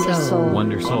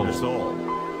Soul.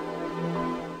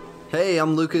 Hey,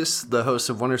 I'm Lucas, the host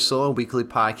of Wonder Soul, a weekly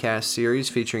podcast series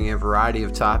featuring a variety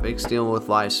of topics dealing with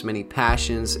life's many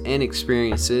passions and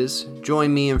experiences.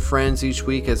 Join me and friends each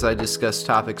week as I discuss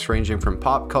topics ranging from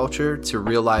pop culture to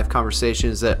real life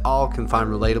conversations that all can find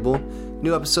relatable.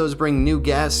 New episodes bring new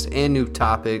guests and new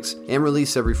topics and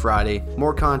release every Friday.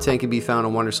 More content can be found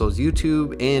on Wondersoul's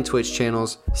YouTube and Twitch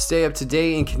channels. Stay up to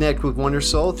date and connect with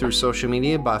Wondersoul through social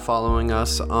media by following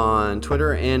us on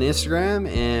Twitter and Instagram,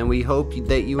 and we hope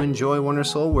that you enjoy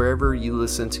Wondersoul wherever you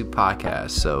listen to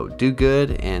podcasts. So do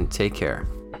good and take care.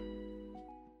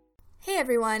 Hey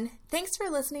everyone, thanks for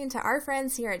listening to our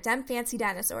friends here at Dem Fancy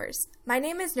Dinosaurs. My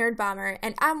name is Nerd Bomber,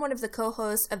 and I'm one of the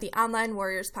co-hosts of the Online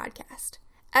Warriors podcast.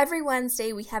 Every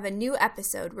Wednesday we have a new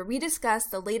episode where we discuss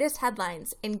the latest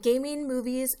headlines in gaming,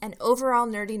 movies, and overall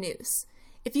nerdy news.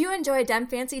 If you enjoy Dem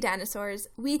Fancy Dinosaurs,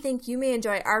 we think you may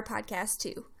enjoy our podcast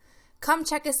too. Come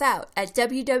check us out at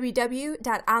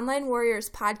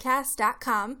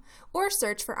www.onlinewarriorspodcast.com or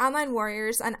search for Online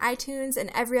Warriors on iTunes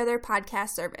and every other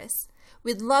podcast service.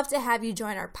 We'd love to have you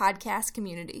join our podcast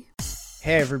community.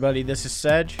 Hey everybody, this is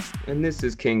Sedge. And this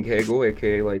is King Kegel,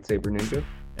 aka Lightsaber Ninja.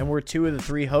 And we're two of the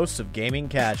three hosts of Gaming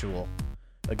Casual,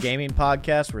 a gaming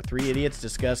podcast where three idiots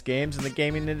discuss games in the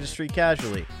gaming industry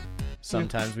casually.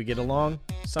 Sometimes we get along,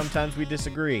 sometimes we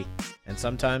disagree, and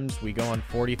sometimes we go on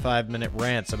 45-minute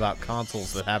rants about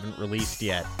consoles that haven't released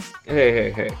yet.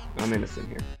 Hey, I'm innocent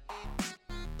here.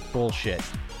 Bullshit.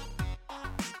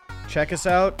 Check us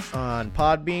out on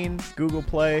Podbean, Google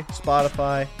Play,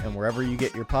 Spotify, and wherever you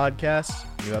get your podcasts.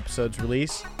 New episodes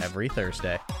release every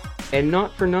Thursday. And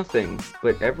not for nothing,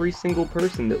 but every single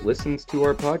person that listens to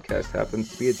our podcast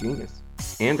happens to be a genius.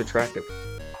 And attractive.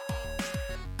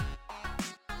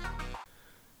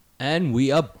 And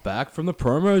we are back from the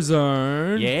promo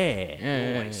zone.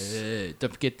 Yeah.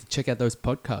 Don't forget to check out those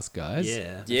podcasts, guys.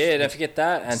 Yeah, don't forget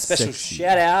that. And special Sexy.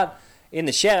 shout out in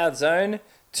the shout out zone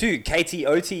to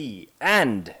KTOT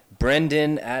and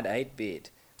Brendan at 8-Bit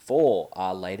for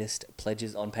our latest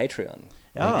pledges on Patreon.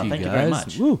 Oh, thank you very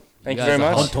much. Woo. Thank you guys very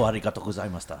are much. hot. Honto arigatou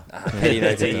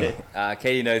gozaimashita.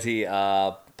 Katie Noti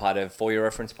are part of For Your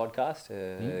Reference podcast,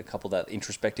 a couple that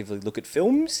introspectively look at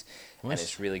films, and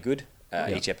it's really good.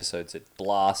 Each episode's a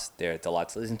blast. They're a delight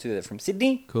to listen to. They're from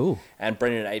Sydney. Cool. And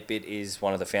Brendan at 8-Bit is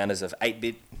one of the founders of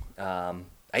 8-Bit,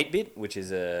 8-Bit, which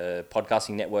is a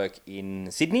podcasting network in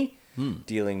Sydney,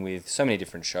 dealing with so many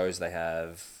different shows. They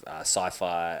have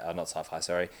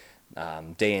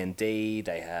D&D,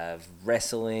 they have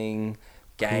wrestling,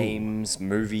 games,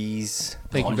 movies.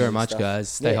 Thank you very much, guys.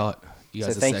 Stay hot. You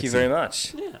guys So are thank sexy. you very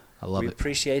much. Yeah. I love We it.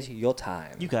 appreciate your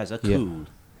time. You guys are Yeah. cool.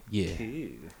 Yeah.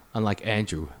 Unlike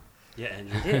Andrew. Yeah,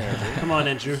 Andrew. Come on,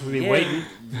 Andrew. We've been waiting.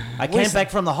 I came back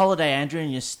from the holiday, Andrew,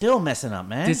 and you're still messing up,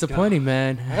 man. Disappointing,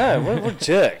 man. No, what a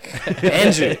jerk.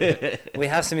 Andrew, we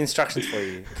have some instructions for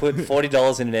you. Put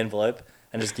 $40 in an envelope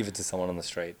and just give it to someone on the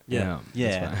street. Yeah.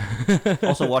 Yeah.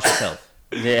 Also, wash yourself.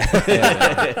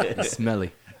 Yeah.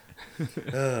 Smelly.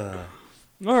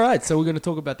 All right, so we're going to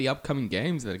talk about the upcoming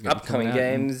games that are going to come Upcoming out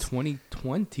games. in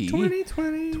 2020.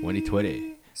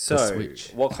 2020. So, The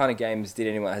Switch. what kind of games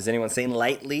has anyone seen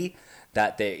lately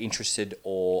that they're interested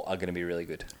or are going to be really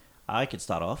good? I could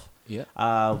start off. Yeah.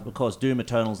 Of course, Doom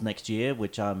Eternal's next year,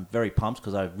 which I'm very pumped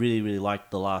because I really, really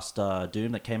liked the last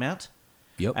Doom that came out.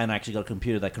 Yep. And I actually got a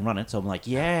computer that can run it, so I'm like,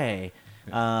 yay.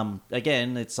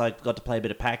 Again, it's like got to play a bit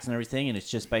of PAX and everything, and it's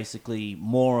just basically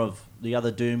more of the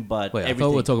other Doom, but Wait, I everything. thought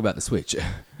we were talking about the Switch.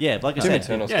 Yeah, like I Doom said.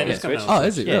 Eternal's Yeah, coming it's to Switch. coming out. Oh,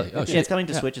 is it Yeah, really? Oh, shit. it's coming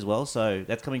to Switch as well, so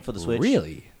that's coming for the Switch.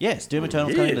 Really? Yes, Doom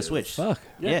Eternal's coming to Switch. Fuck.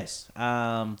 Yes.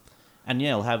 And yeah,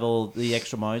 it'll have all the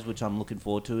extra modes, which I'm looking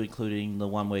forward to, including the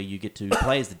one where you get to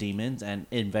play as the demons and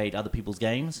invade other people's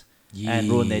games and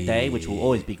ruin their day, which will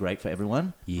always be great for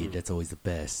everyone. Yeah, that's always the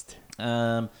best.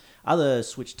 Other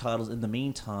Switch titles in the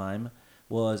meantime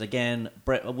was, again,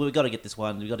 we've got to get this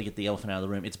one. We've got to get the elephant out of the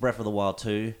room. It's Breath of the Wild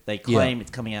 2. They claim it's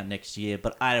coming out next year,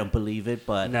 but I don't believe it.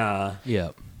 But Nah. Yeah.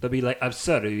 They'll be like, I'm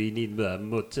sorry, we need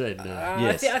more time.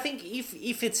 Yes. I think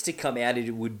if it's to come out,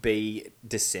 it would be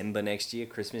December next year,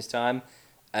 Christmas time,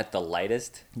 at the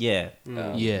latest. yeah,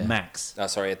 Yeah. max. Oh,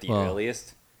 sorry, at the Well.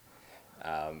 earliest.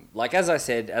 Like as I've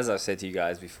said to you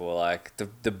guys before, like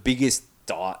the biggest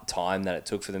time that it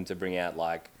took for them to bring out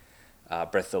like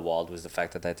Breath of the Wild was the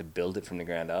fact that they had to build it from the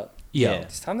ground up. Yeah. Yeah.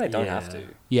 This time they don't have to.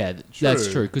 Yeah, that's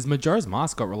True. true. Because Majora's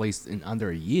Mask got released in under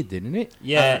a year, didn't it?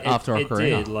 Yeah, after it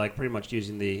Ocarina. did, like pretty much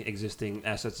using the existing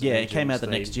assets. Yeah, and it came out the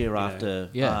engines next they, year you know, after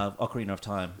Yeah. Ocarina of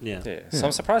Time. Yeah. Yeah. So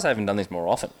I'm surprised I haven't done this more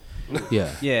often.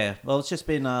 Yeah. Yeah, well, it's just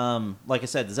been like I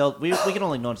said, the Zelda. We can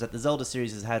all acknowledge that the Zelda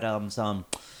series has had some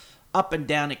up and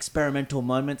down experimental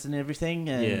moments and everything,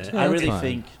 and Yeah. I that's really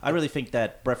fine. think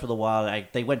that Breath of the Wild,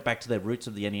 they went back to their roots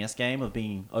of the NES game of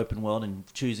being open world and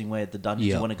choosing where the dungeons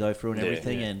Yeah. you want to go through and Yeah,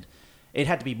 everything, yeah. and it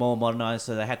had to be more modernized,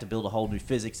 so they had to build a whole new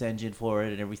physics engine for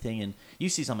it and everything. And you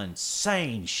see some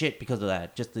insane shit because of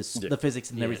that. Just the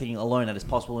physics and everything alone that is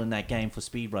possible in that game for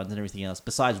speedruns and everything else,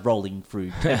 besides rolling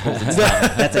through temples and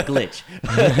stuff. That's a glitch.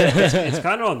 It's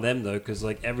kind of on them though, because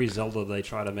like every Zelda they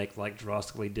try to make like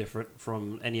drastically different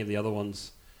from any of the other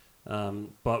ones.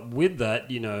 But with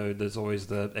that, you know, there's always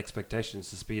the expectations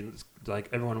to speed. Like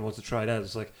everyone wants to try it out.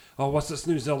 It's like, oh, what's this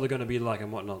new Zelda going to be like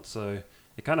and whatnot. So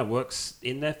it kind of works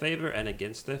in their favor and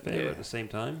against their favor at the same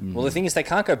time. Well, the thing is, they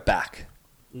can't go back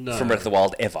No. from Breath of the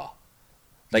Wild ever.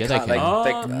 They Yeah, they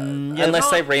can't. can. Unless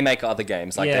they remake other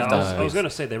games, like yeah, they've done. I was going to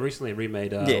say they recently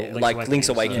remade Link's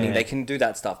Awakening. so- They can do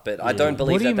that stuff, but I don't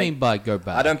believe. What do you that mean by go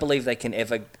back? I don't believe they can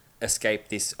ever escape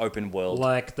this open world.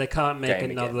 Like they can't make game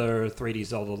another 3D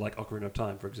Zelda like Ocarina of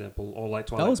Time, for example, or like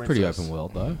Twilight That was pretty Princess. open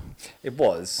world though. It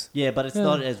was. Yeah, but it's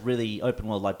not as really open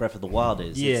world like Breath of the Wild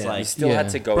is. Yeah. It's You like, still Yeah. had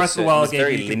to go. Breath of the it Wild was gave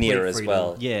very you linear complete as freedom.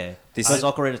 well. yeah. This Because is-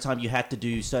 Ocarina of Time, you had to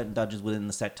do certain dungeons within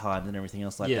the set times and everything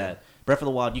else like Yeah. that. Breath of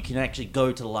the Wild, you can actually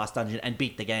go to the last dungeon and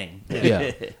beat the game.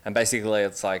 Yeah. And basically,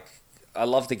 it's like I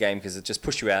love the game because it just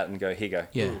push you out and go, here you go.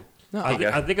 Yeah. No, I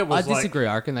think it was I disagree.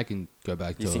 I reckon they can go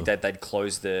back to. You think that they'd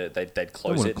close they'd they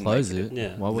close wouldn't it? and close make it?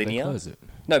 Yeah. Why would linear? they close it?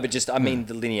 No, but just I mean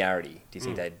the linearity. Do you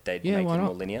think they'd Yeah, make it why more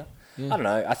not? linear? Yeah. I don't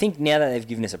know. I think now that they've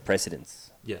given us a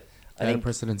precedence, Yeah. I They had think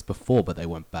precedents before, but they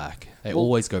went back. They Well-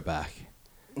 always go back.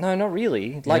 no, not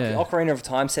really. Like Yeah. Ocarina of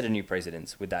Time set a new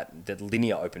precedence with that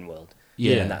linear open world.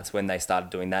 Yeah. And that's when they started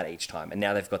doing that each time. And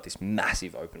now they've got this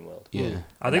massive open world. Yeah.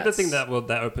 I think the thing that's-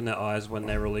 that opened their eyes when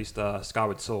they released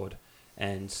Skyward Sword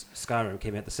and Skyrim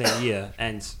came out the same year,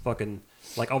 and fucking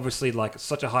like obviously like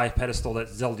such a high pedestal that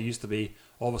Zelda used to be,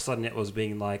 all of a sudden it was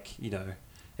being like, you know,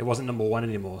 it wasn't number one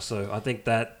anymore. So I think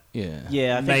that Yeah.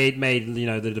 Yeah, I think, made you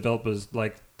know the developers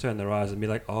like turn their eyes and be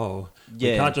like, oh, we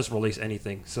Yeah. can't just release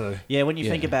anything. So yeah, when you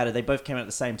think Yeah. about it, they both came out at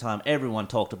the same time. Everyone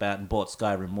talked about and bought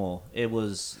Skyrim more. It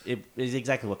is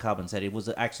exactly what Carbon said. It was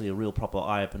actually a real proper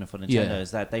eye opener for Nintendo. Yeah.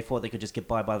 Is that they thought they could just get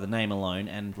by the name alone,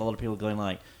 and a lot of people were going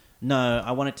like, no,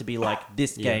 I want it to be like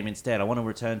this Yeah. game instead. I want to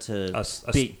return to Us-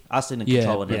 us in the Yeah.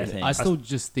 control and Yeah. everything. I still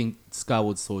just think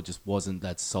Skyward Sword just wasn't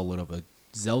that solid of a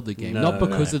Zelda game. No, Not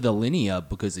because no. of the linear,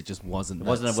 because it just wasn't. It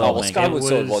wasn't that a solid. Oh, well, well-made Skyward It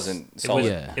Sword was- wasn't it solid.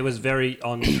 was, Yeah. it was very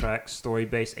on track, story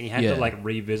based, and you had Yeah. to like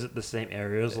revisit the same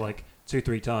areas like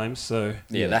 2-3 times. So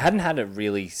Yeah, they hadn't had a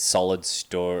really solid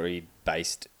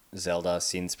story-based Zelda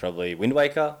since probably Wind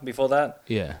Waker before that.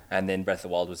 Yeah. And then Breath of the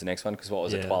Wild was the next one because what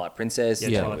was it? Yeah. Twilight Princess. Yeah,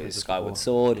 and then Twilight it was Princess Skyward before.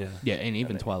 Sword. Yeah. Yeah, and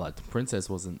even Twilight Princess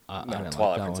wasn't. I No, don't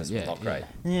Twilight like that Princess one. was not great.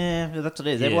 Yeah, that's what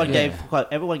it is. Yeah.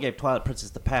 Everyone gave Twilight Princess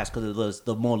the pass because it was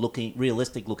the more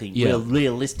realistic, Yeah.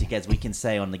 realistic as we can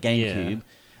say on the GameCube. Yeah.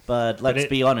 But let's it-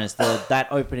 be honest, that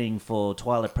opening for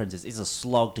Twilight Princess is a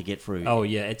slog to get through. Oh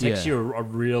yeah, it takes Yeah. you a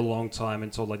real long time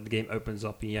until like the game opens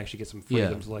up and you actually get some Yeah.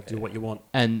 freedom to like do what you want.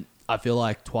 And I feel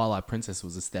like Twilight Princess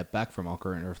was a step back from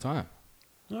Ocarina of Time.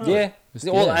 Yeah. Just-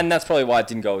 Well, yeah. and that's probably why it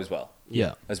didn't go as well.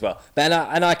 Yeah. As well. But,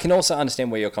 and I can also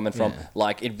understand where you're coming from. Yeah.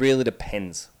 Like, it really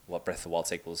depends what Breath of the Wild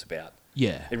sequel is about.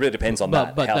 Yeah. It really depends on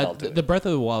But how they'll do the it. Breath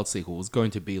of the Wild sequel was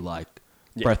going to be like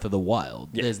Yeah. Breath of the Wild.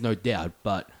 Yeah. There's no doubt.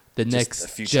 But the Just a next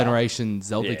future. generation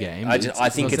Zelda Yeah. game, I it's think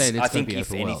not saying I gonna think be if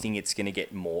open world. anything, it's going to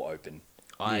get more open.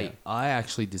 I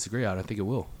actually disagree. I don't think it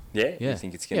will. Yeah? Yeah, You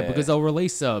think it's going to... yeah, because they'll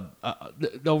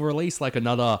release like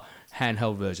another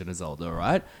handheld version of Zelda,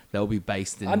 right? That'll be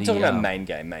based in. I'm the, talking about main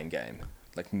game.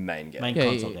 Like main game. Main yeah,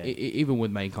 console game. even with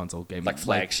main console game, Like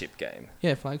flagship game.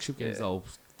 Yeah, flagship games. Yeah. They'll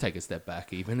take a step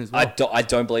back even as well. I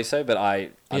don't believe so, but I Yeah.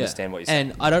 understand what you're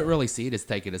saying. And I don't really see it as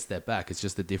taking a step back. It's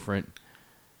just a different,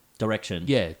 Direction.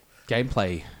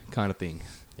 gameplay kind of thing.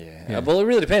 Yeah. Well, it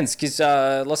really depends because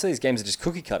lots of these games are just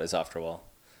cookie cutters after a while.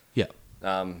 Yeah,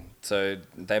 So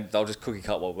they'll just cookie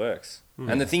cut what works. Hmm.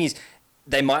 And the thing is,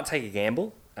 they might take a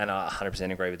gamble, and I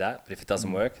 100% agree with that. But if it Hmm.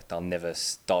 doesn't work, they'll never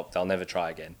stop. They'll never try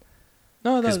again.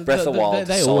 no, 'Cause Breath of the Wild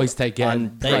they sold always take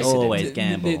gamble. They always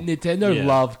gamble. Nintendo Yeah.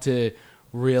 love to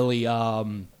really,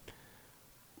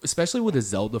 especially with the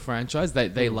Zelda franchise,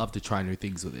 they love to try new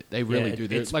things with it. They really Yeah,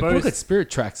 do. it's Like both- look at Spirit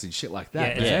Tracks and shit like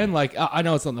that, Yeah, man. Like I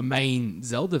know it's not the main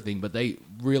Zelda thing, but they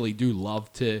really do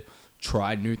love to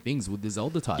try new things with the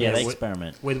Zelda titles. Yeah, they with-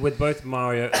 experiment. With both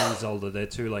Mario and Zelda, they're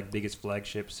two like biggest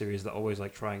flagship series. They're always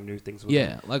like trying new things. With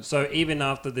Yeah, them. like- so even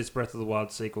after this Breath of the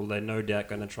Wild sequel, they're no doubt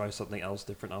going to try something else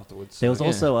different afterwards. There was So-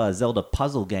 also a Zelda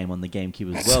puzzle game on the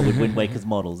GameCube as well with Wind Waker's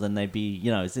models, and they'd be,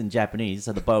 it's in Japanese,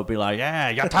 so the bow would be like,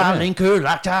 yeah, yata, Linku,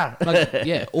 lata. Like,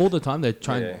 yeah, all the time they're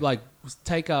trying Yeah. like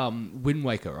take Wind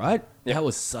Waker, right? Yeah. That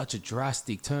was such a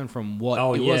drastic turn from what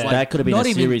Oh, it was yeah. like. That could have been not a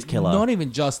even, series killer. Not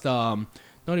even just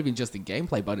not even just in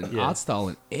gameplay, but in Yeah. art style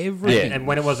and everything. And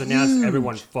when it was announced,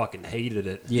 everyone fucking hated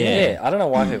it. Yeah, I don't know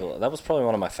why people. That was probably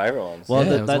one of my favorite ones. Well,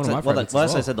 Yeah, it was that's one of my well, favourites that's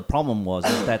as I well. said the problem was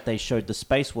is that they showed the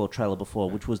Space World trailer before,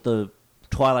 which was the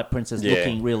Twilight Princess Yeah.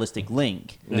 looking realistic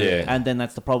Link. Yeah. And then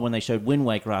that's the problem when they showed Wind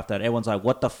Waker after that. Everyone's like,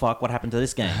 what the fuck? What happened to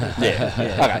this game?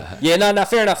 Okay. Yeah, no,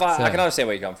 fair enough. I So- can understand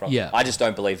where you come from. Yeah. I just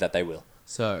don't believe that they will.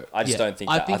 So I just don't think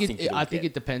that- I think it'll I think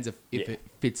get- it depends if Yeah. it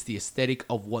fits the aesthetic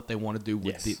of what they want to do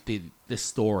with Yes. the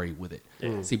story with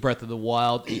it. See, Breath of the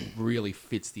Wild, it really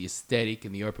fits the aesthetic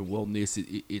and the open worldness.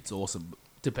 It's awesome,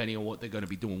 depending on what they're going to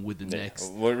be doing with the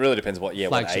next Well, it really depends what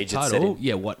flagship age it's set title. in.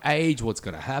 Yeah, what age, what's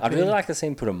going to happen. I'd really like to see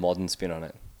him put a modern spin on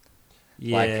it.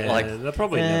 Yeah, Like- they'll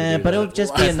probably never do but that. it would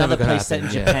just be That's another never gonna place set in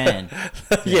happen,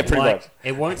 Japan. Yeah, pretty like, much.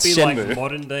 It won't be Shenmue. like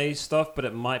modern day stuff, but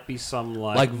it might be some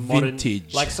Like modern,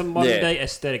 vintage. like some modern Yeah. day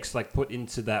aesthetics like put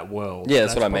into that world. Yeah,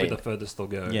 that's what I probably mean. The furthest they'll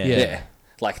go. Yeah. Yeah.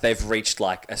 Like they've reached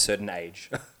like a certain age.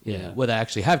 Yeah, where they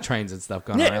actually have trains and stuff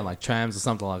going Yeah. around, like trams or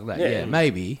something like that. Yeah. Yeah,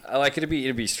 maybe. Like it'd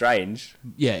be strange,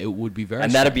 Yeah, it would be very.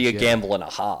 and that'd be a strange, yeah. gamble and a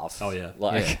half. Oh, yeah.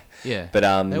 Like, Yeah, yeah. But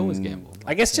They always gamble.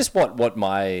 I guess just what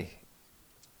my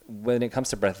when it comes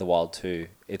to Breath of the Wild 2,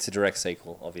 it's a direct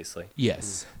sequel, obviously.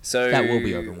 Yes. So That will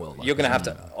be open world, like You're gonna I have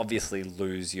said. to obviously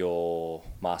lose your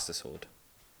Master Sword.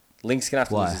 Link's gonna have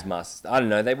to Why? lose his Master. I don't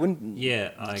know. They wouldn't. Yeah,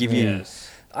 I Give you- guess.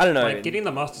 I don't know. Like, getting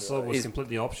the Master Sword was Is-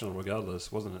 completely optional,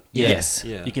 regardless, wasn't it? Yeah. Yes.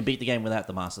 Yeah. You can beat the game without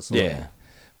the Master Sword. Yeah.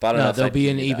 But I don't know No, if there'll they'd be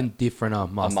give an you even that.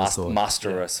 different Master Sword.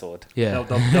 Master sword. Yeah.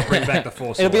 They'll bring back the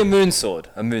Force. It'll be a Sword. moon sword.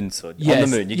 A moon sword. Yes. On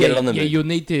the moon. You get it on the moon. Yeah, you'll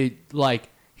need to, like,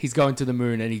 he's going to the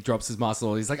moon and he drops his Master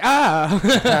Sword. He's like, ah!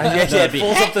 yeah, it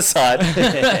falls off the side.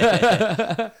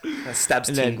 Stabs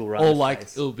And then, Tingle right or in the like,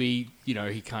 face. it'll be, you know,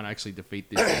 he can't actually defeat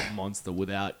this monster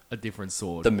without a different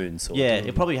sword. The moon sword. Yeah,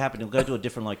 it'll probably happen. He'll go to a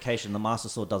different location. The Master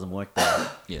Sword doesn't work there.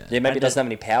 Yeah. Yeah, maybe And it doesn't have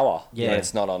any power. Yeah. Yeah.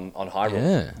 It's not on Hyrule.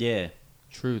 Yeah. Yeah.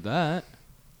 True that.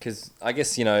 Because I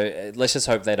guess, you know, let's just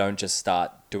hope they don't just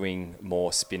start doing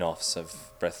more spin offs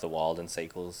of Breath of the Wild and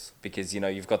sequels. Because, you know,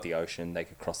 you've got the ocean. They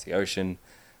could cross the ocean.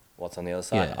 What's on the other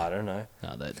side? Yeah. I don't know.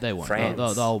 No, they won't.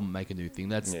 France. They'll make a new thing.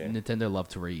 That's Yeah. Nintendo love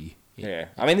to Yeah.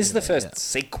 I mean, this is the first Yeah.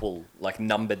 sequel, like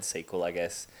numbered sequel, I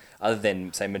guess. Other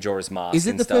than, say, Majora's Mask. Is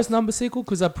it and the stuff. first number sequel?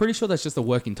 Because I'm pretty sure that's just a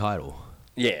working title.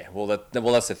 Yeah, well,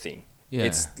 that's the thing. Yeah.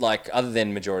 It's like, other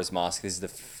than Majora's Mask, this is the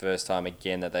first time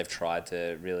again that they've tried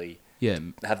to really Yeah.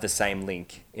 have the same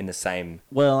Link in the same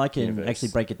Well, I can universe. actually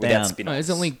break it without down. spin-offs. No,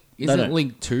 isn't Link? No, Isn't no.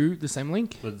 Link 2 the same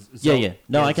Link? But Yeah, yeah.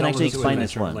 No, I can Zelda actually was the explain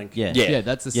this Adventure of one. Link. Yeah. Yeah.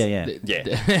 That's a, Yeah,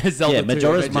 Yeah. Zelda Yeah, 2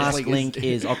 Majora's Adventure Mask Link is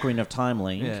is Ocarina of Time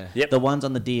Link. Yeah. Yep. The ones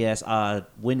on the DS are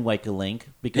Wind Waker Link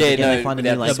because Yeah, again no, they find a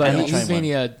without new the like No, but Spanish Spanish he's train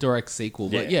been one. a direct sequel.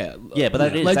 But Yeah. Yeah, but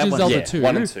that is Legend that of one. Zelda Yeah, two.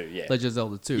 1 and 2, yeah. Legend of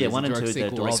Zelda 2. Yeah, is 1 a and direct 2, they're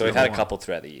sequel direct of So we've the had a one. couple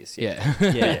throughout the years. Yeah.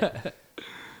 Yeah.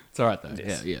 It's all right though.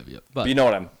 Yes. Yeah. But But you know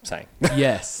what I'm saying.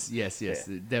 yes, Yeah.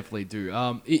 definitely do.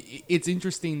 It's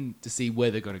interesting to see where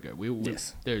they're going to go.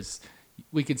 Yes.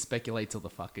 We can speculate till the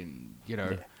fucking, you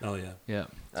know, Oh yeah. yeah.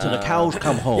 So the cows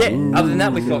come home. Yeah, other than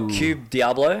that, we've got Cube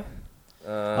Diablo.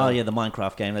 Oh yeah, the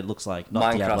Minecraft game that looks like not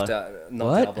Minecraft, Diablo. not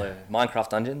What? Diablo. Minecraft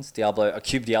Dungeons, Diablo,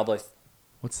 Cube Diablo,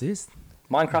 What's this?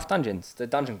 Minecraft Dungeons, the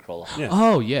dungeon crawler. Yeah.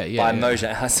 Oh yeah, yeah. By yeah.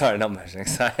 Mojang. Sorry, not Mojang.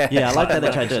 Sorry. Yeah, I like how they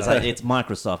try to do it. It's like it's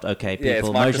Microsoft. Okay, Yeah, it's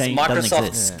people. Mojang doesn't Microsoft's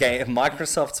exist. game.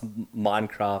 Microsoft's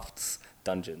Minecraft's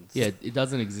Dungeons. Yeah, it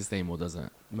doesn't exist anymore, doesn't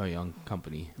it? Mojang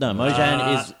company. No,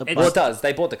 Mojang is. it's- Well, it does.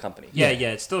 They bought the company. Yeah,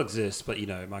 it still exists, but you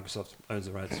know, Microsoft owns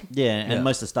the rights. Yeah, and Yeah.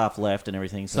 most of the staff left and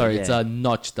everything. So, Sorry, yeah. it's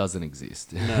Notch doesn't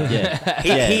exist.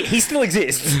 Yeah, He still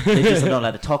exists. they're just not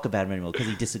allowed to talk about him anymore because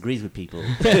he disagrees with people.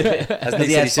 As he Nick said, has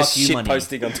he's just fuck you shit money.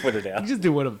 posting on Twitter He now. just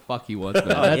do whatever the fuck he wants,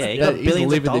 man. Oh, yeah, he got he's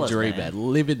billions of living the dollars, dream, man.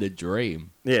 man. Living the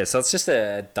dream. Yeah, so it's just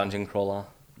a dungeon crawler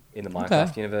in the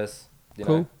Minecraft Okay. universe. You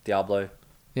Cool. know, Diablo,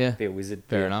 Yeah, be a wizard.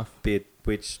 fair be enough. Be a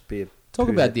witch. Be a Talk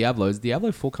poodle. about Diablo. Is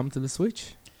Diablo 4 come to the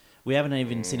Switch? We haven't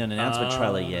even seen an announcement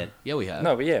trailer yet. Yeah, we have.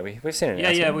 No, but yeah, we've seen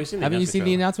it. Yeah, we've seen. The Haven't you seen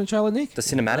the announcement trailer, Nick? The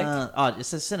cinematic.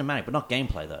 It's a cinematic, but not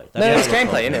gameplay though. No, it's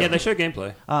gameplay, isn't it? Yeah, they show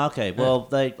gameplay. Oh, okay. Well,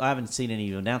 I haven't seen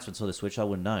any announcements for the Switch. I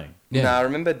wouldn't know. Yeah. No, I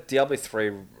remember Diablo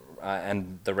 3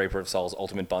 and the Reaper of Souls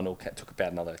Ultimate Bundle took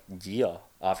about another year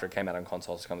after it came out on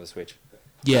consoles to come to the Switch.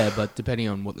 Yeah, but depending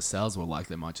on what the sales were like,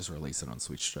 they might just release it on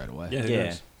Switch straight away. Yeah, who Yeah,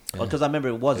 knows? because I remember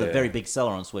it was a Yeah. very big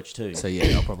seller on Switch too. So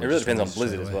yeah, I'll probably It really just depends on release it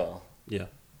Blizzard straight as away. well. Yeah.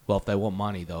 Well, if they want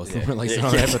money, they'll Yeah. release it Yeah,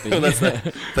 on yeah. everything.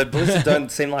 Well, but Blizzard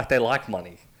don't seem like they like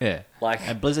money. yeah. Like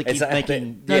And Blizzard it's keeps a-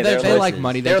 making- No, yeah, they they're like allergic-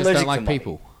 money. They they're just don't allergic like to money.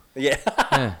 people. Yeah, Yeah.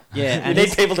 Yeah, you and need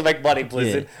this- people to make money,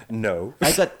 Blizzard. No.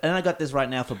 I got this right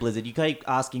now for Blizzard. You keep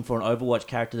asking for an Overwatch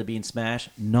character to be in Smash.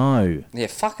 No. Yeah,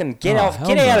 fucking get Oh, off, hell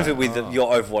get out no. of it with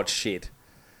your Overwatch shit.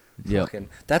 Yep. Fucking,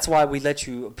 that's why we let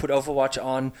you put Overwatch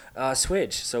on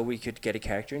Switch, so we could get a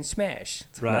character in Smash.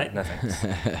 Right. No thanks.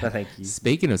 No, thank you.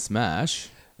 Speaking of Smash,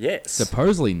 Yes.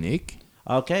 supposedly, Nick,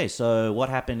 Okay, so what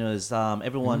happened is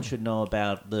everyone should know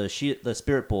about the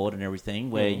spirit board and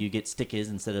everything, where you get stickers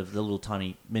instead of the little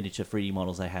tiny miniature 3D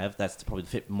models they have. That's to probably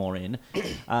fit more in.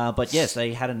 But yes,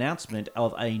 they had an announcement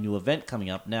of a new event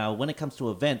coming up. Now, when it comes to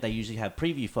an event, they usually have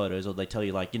preview photos, or they tell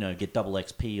you, like, get double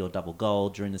XP or double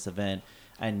gold during this event.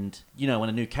 And, when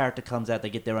a new character comes out,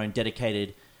 they get their own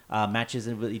dedicated matches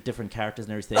and with different characters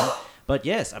and everything. But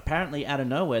yes, apparently out of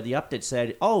nowhere, the update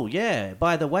said, oh yeah,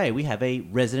 by the way, we have a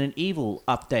Resident Evil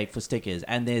update for stickers.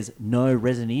 And there's no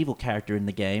Resident Evil character in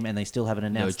the game, and they still haven't no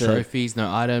announced trophies, no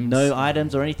items. no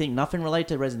items or anything, nothing related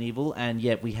to Resident Evil, and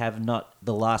yet we have not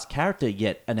the last character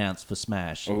yet announced for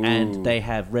Smash. Ooh. And they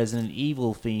have Resident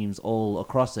Evil themes all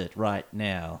across it right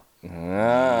now.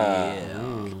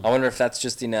 I wonder if that's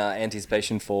just in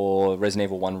anticipation for Resident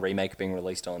Evil 1 Remake being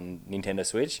released on Nintendo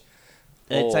Switch.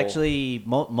 It's Or- actually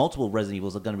multiple Resident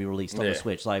Evils are going to be released on the Yeah.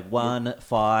 Switch, like 1,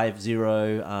 5,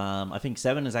 0. I think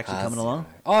 7 is actually coming along.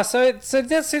 Oh, so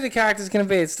that's who the character's going to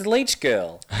be. It's the Leech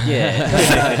Girl.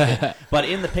 Yeah. But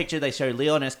in the picture, they show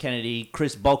Leon S. Kennedy,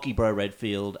 Chris Bulky Bro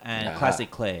Redfield, and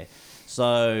Classic Claire.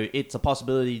 So it's a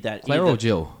possibility that Claire either or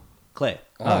Jill? Claire.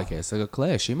 Oh, okay, so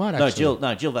Claire, she might No,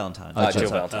 actually... Jill Valentine. Oh, Jill Sorry.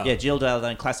 Valentine. Yeah, Jill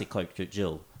Valentine, Classic Cloak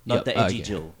Jill. Not Yep, the edgy okay.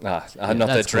 Jill. Not the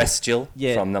that's dress Jill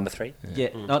Yeah. from number 3. Yeah,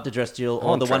 not the dress Jill, I or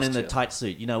want the one dress in the Jill. tight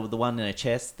suit. The one in her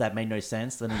chest that made no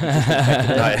sense. Then it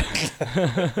just affected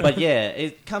her. But yeah,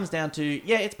 it comes down to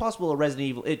it's possible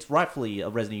it's rightfully a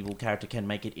Resident Evil character can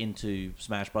make it into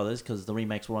Smash Brothers, because the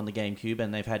remakes were on the GameCube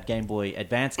and they've had Game Boy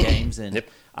Advance games and Yep.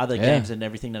 other Yeah. games and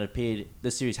everything that appeared.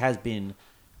 This series has been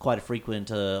quite a frequent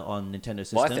on Nintendo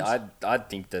systems. Well, I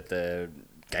think that the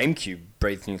GameCube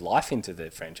breathed new life into the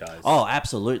franchise. Oh,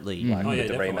 absolutely. Like, Oh, yeah, with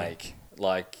the definitely. remake.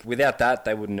 Like, without that,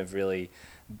 they wouldn't have really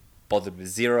bothered with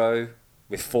 0,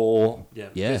 with 4. Yeah.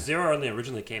 Yeah. Because Zero only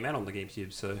originally came out on the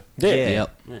GameCube, so Yeah.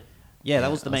 Yep. Yeah, that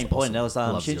was the That's main point. That was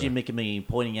awesome. Love Shinji Zero. Mikami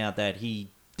pointing out that he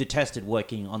detested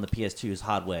working on the PS2's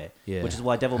hardware, Yeah. which is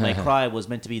why Devil May Cry was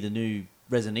meant to be the new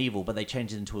Resident Evil, but they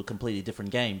changed it into a completely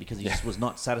different game because he just was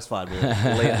not satisfied with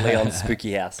it. Leon's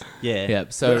spooky house. Yeah.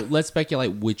 Yep, so let's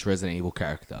speculate which Resident Evil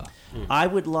character. I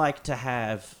would like to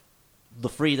have the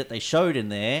 3 that they showed in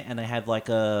there, and they have like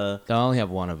a... They only have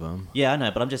one of them. Yeah, I know,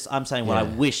 but I'm saying what I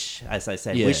Yeah. wish, as I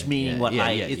said. Yeah, Wish meaning yeah, what yeah,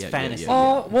 I... yeah, it's yeah, fantasy. yeah.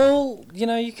 Oh, well,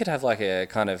 you could have like a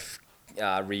kind of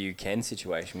Ryu Ken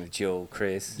situation with Jill,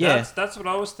 Chris. Yeah. that's what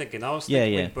I was thinking. I was Yeah,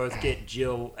 thinking yeah. we'd both get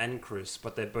Jill and Chris,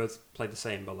 but they both play the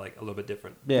same, but like a little bit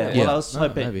different. Yeah, Yeah. well, I was No,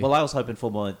 hoping. maybe. Well, I was hoping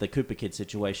for more the Koopa Kid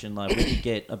situation. Like we could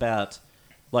get about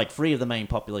like 3 of the main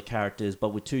popular characters, but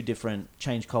with 2 different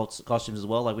change costumes as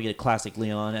well. Like we get a classic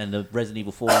Leon and the Resident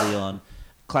Evil 4 Leon,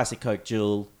 classic Coke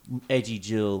Jill, edgy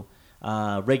Jill,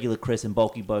 regular Chris and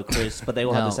bulky Bo Chris, but they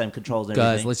all have Now, the same controls and Guys,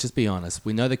 everything. let's just be honest.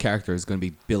 We know the character is going to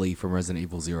be Billy from Resident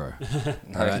Evil 0.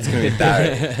 No, it's going to be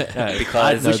Barry. No,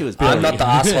 Because I wish it was I'm Billy. not the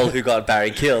asshole who got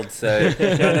Barry killed, so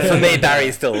for me,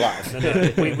 Barry's still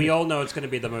alive. No, we all know it's going to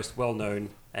be the most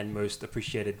well-known and most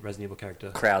appreciate Resident Evil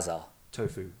character, Krauser.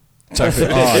 Tofu. Tofu.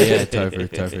 Oh, yeah,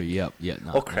 Tofu. Yep.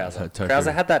 No, Or Krauser. Tofu.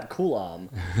 Krauser had that cool arm.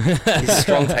 His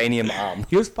strong titanium arm.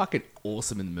 He was fucking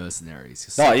awesome in Mercenaries.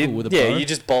 He's No, so you, cool with a yeah, bow. you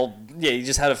just you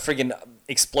just had a friggin'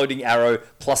 exploding arrow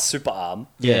plus super arm.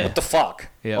 Yeah. What the fuck?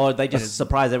 Yep. Or they just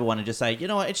surprise everyone and just say, you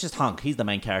know what, it's just Hunk. He's the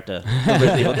main character.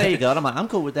 There you go. And I'm like, I'm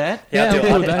cool with that. Yeah, Yeah, I'll I'm do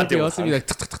cool it. with that. I'll It'd be do it. awesome.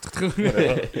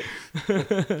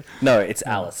 You're like, No, it's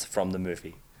Alice from the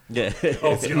movie. Yeah.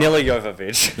 It's Mila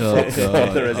Jovovich oh from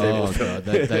god, the Resident Evil oh film. god,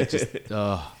 that just,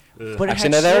 oh. But it Actually,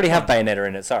 had no, they so already much- have Bayonetta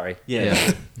in it. Sorry.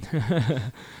 Yeah.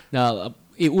 Now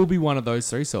it will be one of those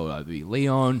 3. So it'll be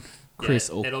Leon, Chris,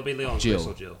 Yeah, or it'll be Leon, Jill. Chris,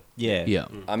 or Jill. Yeah. yeah.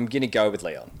 I'm gonna go with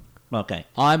Leon. Okay.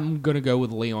 I'm gonna go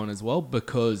with Leon as well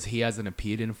because he hasn't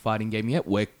appeared in a fighting game yet,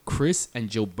 where Chris and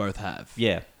Jill both have.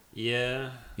 Yeah.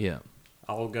 Yeah, Yeah.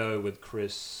 I'll go with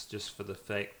Chris just for the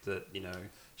fact that,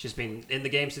 she's been in the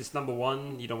game since number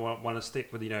 1. You don't want to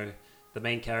stick with, the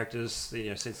main characters,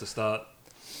 since the start.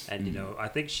 And, I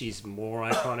think she's more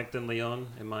iconic than Leon,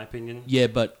 in my opinion. Yeah,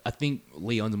 but I think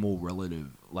Leon's more relative.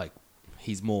 Like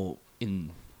he's more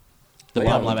in the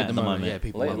Leon- public at at the the moment. moment. Yeah,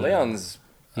 people. love him. Leon's.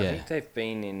 I Yeah. think they've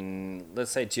been in.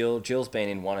 Let's say Jill's been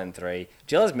in 1 and 3.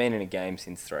 Jill has been in a game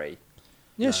since 3.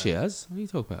 Yeah, she has. What are you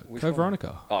talking about? Which Code one?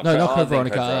 Veronica. Oh, no, not I Code think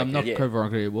Veronica. Code Veronica, Not yeah. Code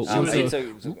Veronica. What Um, was it's it?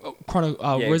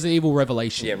 a- Yeah. Resident Evil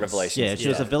Revelations. Yeah, Revelations. Yeah, she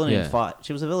was a villain Yeah. in 5.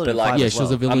 She was a villain But in like- 5 Yeah, as she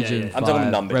was a well. village Yeah, in yeah. I'm talking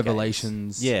 5. numbered games.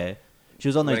 Revelations. Yeah. She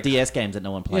was on those When it- DS games that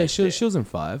no one played. Yeah, she was in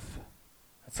 5.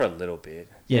 For a little bit.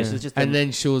 Yeah, so it's just and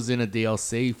then she was in a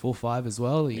DLC for 5 as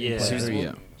well. You can Yeah, play she was, through,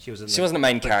 yeah. she was in She wasn't a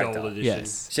main the character. Gold edition.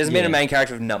 Yes. She hasn't been a main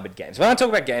character of numbered games. When I talk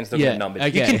about games, I talk Yeah, about numbered.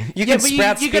 okay. You Yeah, can but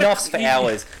sprout you gotta- spin-offs for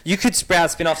hours. You could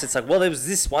sprout spin-offs. It's like, well, there was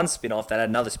this one spin-off that had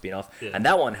another spin-off, and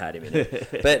that one had him in it.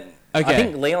 But I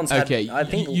think Leon's had... Okay, I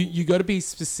think you got to be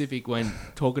specific when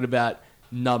talking about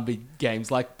numbered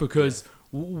games, like, because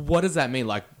what does that mean?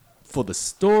 Like, for the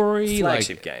story?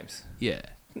 flagship games. Yeah.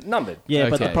 Numbered. Yeah,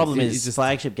 but the Okay, problem it's is just-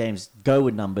 flagship games go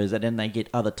with numbers, and then they get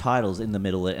other titles in the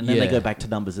middle, and then they Yeah. go back to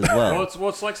numbers as Well, well.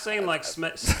 it's like saying like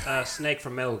Snake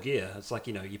from Metal Gear. It's like,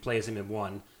 you play as him in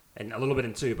 1 and a little bit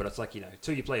in 2, but it's like,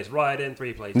 2 you play as Raiden, 3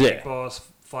 you play as Big Boss,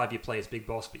 5 you play as Big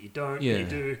Boss, but you don't. Yeah. You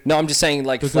do. No, I'm just saying,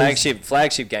 like, Because-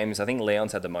 flagship games, I think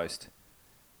Leon's had the most.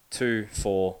 2,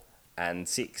 4, and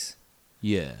 6.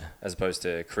 Yeah. As opposed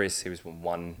to Chris, who was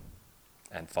 1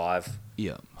 and 5.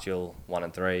 Yeah. Jill, 1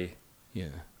 and 3. Yeah.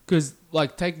 Because,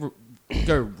 like, go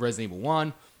Resident Evil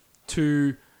 1,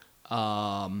 2,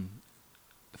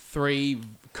 3,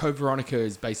 Code Veronica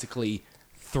is basically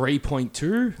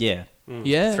 3.2. Yeah.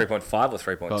 Yeah. 3.5 or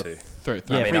 3.2?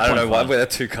 Oh, I mean, I don't know where the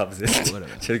 2 comes in.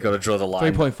 Whatever. Should have got to draw the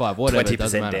line. 3.5, whatever. It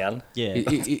doesn't 20% matter. down. Yeah.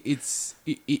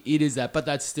 It is that, but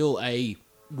that's still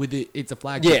it's a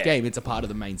flagship Yeah. game. It's a part of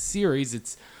the main series.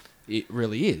 It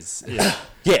really is. Yeah.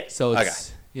 Yeah. So it's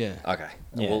Okay. yeah. Okay.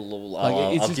 Yeah.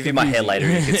 I'll it's I'll just give you my hair confusing.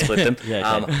 later. You can split them.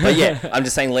 Yeah, okay. But yeah, I'm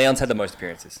just saying Leon's had the most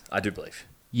appearances. I do believe.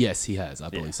 Yes, he has. I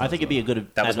believe so. I think it'd be a good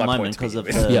That at was the my moment point because to of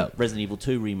begin the with. Yeah. Resident Evil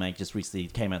 2 remake just recently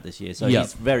came out this year, so Yeah.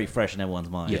 he's very fresh in everyone's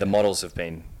mind. Yeah. The models have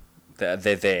been... They're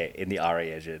there in the RE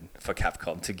engine for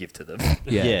Capcom to give to them.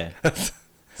 Yeah. But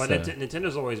So-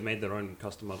 Nintendo's always made their own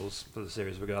custom models for the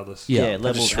series regardless. Yeah. Yeah,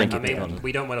 levels shrink and it I mean, down.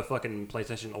 we don't want a fucking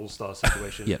PlayStation All-Star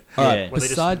situation. Yeah. Yeah. All right. Where they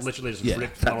Besides, just literally just yeah.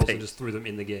 ripped That models big. and just threw them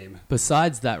in the game.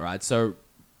 besides that, right? So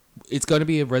it's going to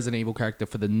be a Resident Evil character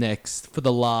for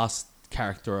the last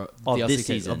character Of DLC this character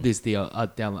season. of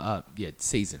this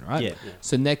season, right? Yeah.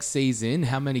 So next season,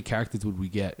 how many characters would we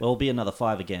get? Well, it'll be another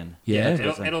 5 again. Yeah.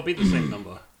 It'll be the same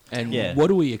number. And Yeah. what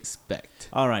do we expect?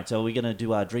 All right, so we're going to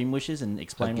do our dream wishes and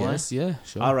explain why? Yes, yeah,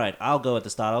 sure. All right, I'll go at the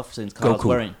start off since Carl's Goku.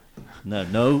 wearing...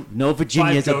 No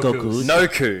Virginias or Five Gokus. Gokus. No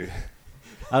coup.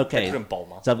 Okay, Put him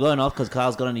Bulma. so I'm going off because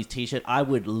Carl's got on his t-shirt. I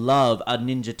would love a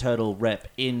Ninja Turtle rep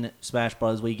in Smash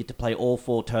Bros. Where you get to play all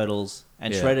 4 turtles,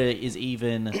 and Yeah. Shredder is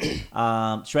even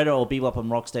Shredder or Bebop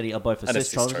and Rocksteady are both And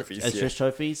assist trophies, assist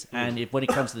trophies. And if when it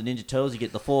comes to the Ninja Turtles, you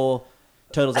get the 4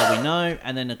 turtles that we know,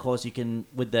 and then of course you can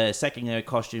with the secondary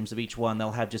costumes of each one,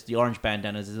 they'll have just the orange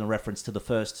bandanas as a reference to the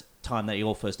first time that you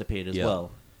all first appeared as Yeah.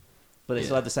 well. But they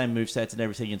still have the same movesets and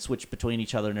everything, and switch between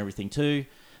each other and everything too.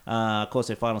 Of course,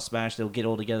 their final smash, they'll get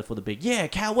all together for the big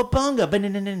cowabunga.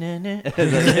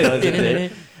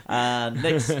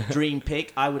 Next dream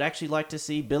pick, I would actually like to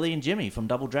see Billy and Jimmy from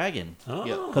Double Dragon,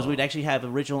 Oh. because we'd actually have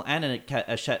original and an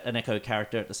Echo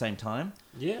character at the same time.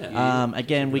 Yeah.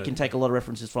 Again, we Good can idea. take a lot of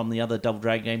references from the other Double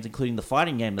Dragon games, including the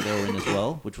fighting game that they were in as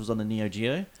well, which was on the Neo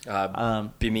Geo.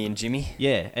 Bimmy and Jimmy.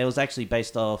 Yeah, it was actually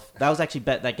based off. That was actually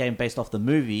that game based off the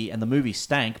movie, and the movie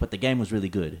stank, but the game was really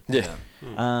good. Yeah.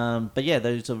 But yeah,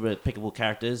 those are pickable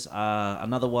characters.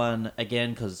 Another one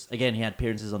again, because again he had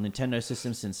appearances on Nintendo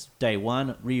systems since day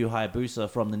one. Ryu Hayabusa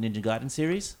from the Ninja Gaiden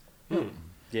series.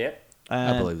 Yeah.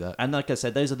 I believe that. And like I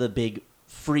said, those are the big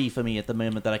free for me at the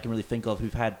moment that I can really think of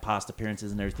who've had past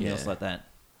appearances and everything else Yeah. like that.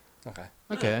 Okay.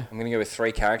 Okay. I'm going to go with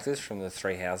 3 characters from the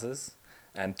 3 houses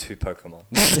and 2 Pokemon.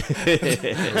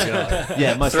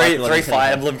 Yeah, most three likely three I'd say Fire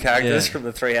that. Emblem characters Yeah. from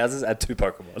the 3 houses and 2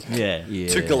 Pokemon. Yeah. Yeah.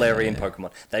 2 Galarian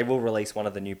Pokemon. They will release one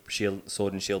of the new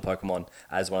Sword and Shield Pokemon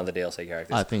as one of the DLC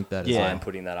characters. I think that is Yeah. I'm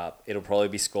putting that up. It'll probably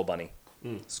be Score Bunny.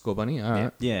 Score Bunny. All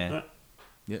right. Yeah.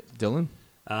 Yeah. Dylan.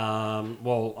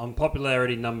 Well, on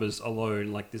popularity numbers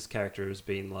alone, like this character has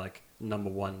been like number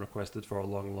 1 requested for a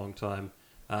long, long time.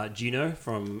 Gino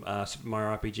from Super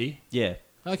Mario RPG. Yeah.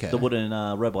 Okay. The wooden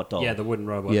robot doll. Yeah, the wooden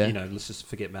robot. Yeah. Let's just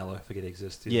forget Mallow, forget he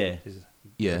exists. Yeah.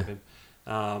 Yeah. rid of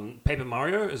him. Paper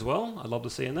Mario as well. I'd love to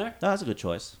see in there. Oh, that's a good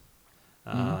choice.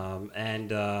 And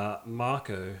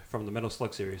Marco from the Metal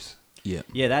Slug series. Yeah.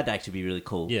 Yeah, that'd actually be really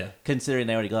cool. Yeah. Considering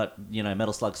they already got,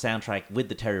 Metal Slug soundtrack with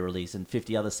the Terry release and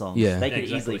 50 other songs. Yeah. They could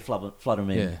Exactly. easily flood them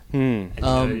in. Yeah. And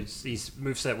his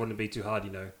moveset wouldn't be too hard,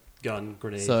 gun,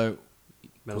 grenade, So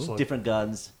Metal Slug. Different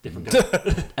guns. Different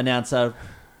gun. Announcer.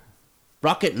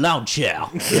 rocket launcher,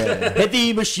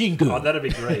 heavy machine gun. Oh, that'd be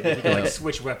great. If you can like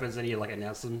switch weapons and you like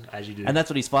announce them as you do. And that's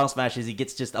what his final smash is. He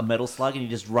gets just a metal slug and you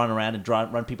just run around and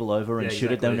run people over and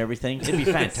shoot at them and everything. It'd be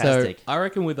fantastic. So I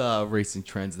reckon with recent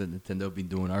trends that Nintendo have been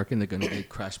doing, I reckon they're going to get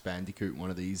Crash Bandicoot one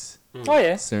of these Oh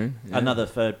yeah. soon. Yeah.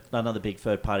 Another big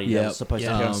third party that was supposed to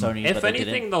be on Sony. If but they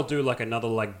anything, didn't. they'll do like another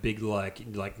like big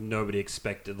like nobody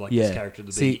expected like this character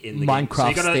to See, be in the Minecraft game. So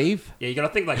you gotta, Steve. Yeah, you gotta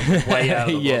think like way out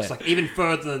of the box, like even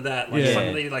further than that. Like Yeah.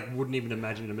 something that you like wouldn't even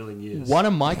imagine in a million years. One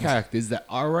of my characters that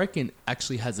I reckon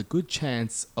actually has a good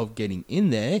chance of getting in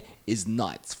there is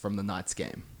Knights from the Knights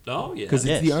game. Oh yeah. Because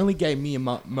Yes. it's the only game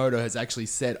Miyamoto has actually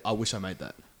said, I wish I made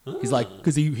that. He's like,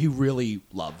 because he really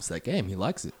loves that game. He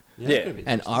likes it. Yeah. could be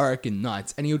And I reckon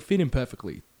Knights, and he would fit in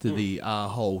perfectly to the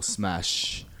whole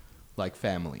Smash like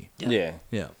family. Yeah.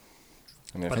 Yeah.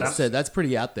 I mean, But if As I said, that's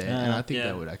pretty out there, and I think yeah,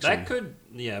 that would actually. that could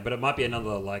but it might be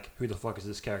another like who the fuck is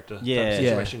this character type Yeah. of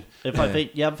situation. If I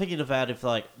think, I'm thinking about if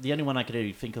like the only one I could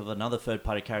really think of another third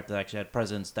party character that actually had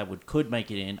presence that could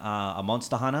make it in a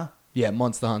Monster Hunter. Yeah,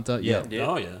 Monster Hunter. Yeah. Yeah.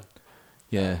 Oh yeah.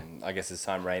 Yeah. I guess it's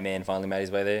time Rayman finally made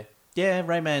his way there. Yeah,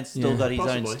 Rayman's still Yeah. got his own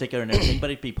Possibly. sticker and everything, but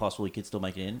it'd be possible he could still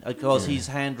make it in because he's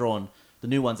hand drawn. The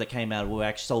new ones that came out were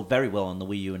actually sold very well on the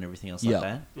Wii U and everything else Yeah. like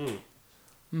that.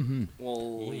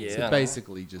 Well, yeah. So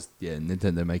basically, just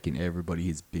Nintendo making everybody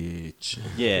his bitch.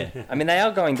 Yeah, I mean, they are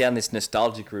going down this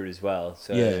nostalgic route as well.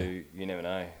 So Yeah. you never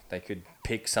know. They could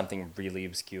pick something really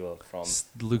obscure from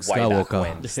Luke way back Skywalker,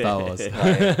 when. Star Wars.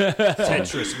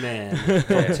 Tetris man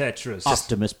from Tetris.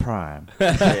 Optimus Prime.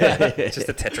 Yeah, just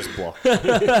a Tetris block.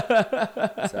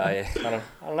 So yeah, I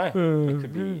don't know. It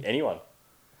could be anyone.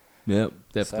 Yep, So,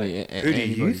 definitely. who do you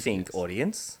anybody's think, bitch.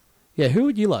 audience? Yeah, who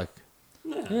would you like?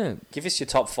 Yeah. Give us your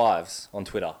top fives on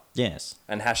Twitter Yes.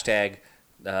 and hashtag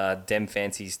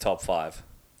DemFancy's top five.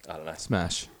 I don't know.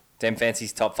 Smash.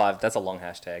 DemFancy's top five. That's a long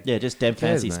hashtag. Yeah, just Dem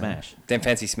cares, Fancy man? Smash.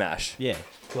 DemFancy Smash. Yeah.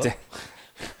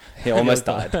 He almost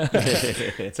died.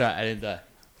 It's alright, I didn't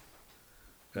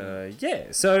die. Yeah,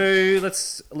 so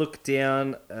let's look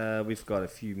down. We've got a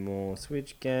few more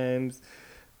Switch games.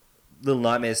 Little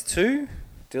Nightmares 2.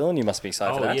 Dylan, you must be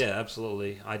excited for Oh that. yeah,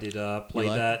 absolutely. I did play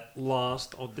like that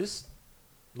last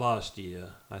year,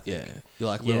 I think. Yeah. You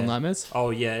like Little Yeah. Nightmares?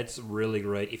 Oh yeah, it's really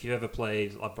great. If you ever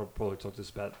played, I've probably talked this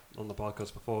about on the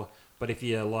podcast before, but if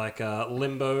you like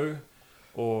Limbo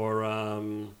or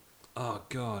oh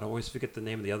god, I always forget the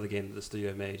name of the other game that the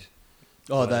studio made.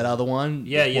 Oh, that other one?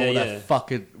 Yeah, With yeah, all yeah. That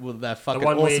fucking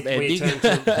one where awesome you ending. turn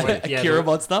to- yeah, Akira the-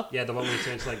 monster? Yeah, the one where it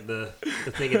turns like the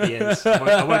thing at the end.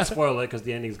 I won't spoil it because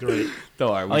the ending's great. Don't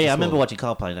worry. Oh yeah, I remember watching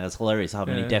Carl playing that. It's hilarious how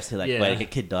many Yeah. deaths like Yeah. like a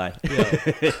kid die.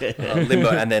 Limbo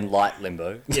and then Light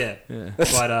Limbo. Yeah,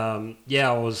 but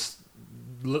I was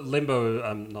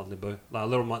Limbo, not Limbo.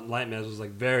 Little Nightmares was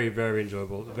like very, very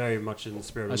enjoyable. Very much in the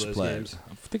spirit I of should those play games. it.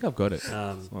 I think I've got it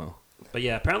Um, as well. But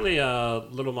yeah, apparently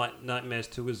Little Nightmares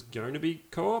 2 is going to be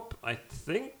co-op, I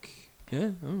think. Yeah.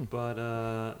 Oh.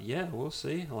 But yeah, we'll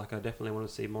see. Like, I definitely want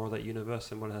to see more of that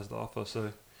universe and what it has to offer.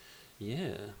 So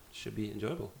yeah, should be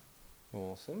enjoyable.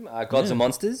 Awesome. Gods Yeah. and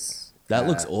Monsters. That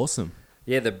looks awesome.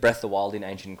 Yeah, the Breath of the Wild in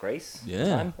ancient Greece.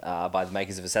 Yeah. By the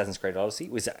makers of Assassin's Creed Odyssey,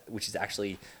 which is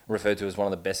actually referred to as one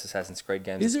of the best Assassin's Creed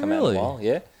games Is that's it come really? out in a while.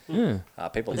 Yeah. Yeah.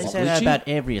 People They love say it. that Glitchy? about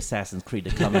every Assassin's Creed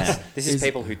to come out. This is Is-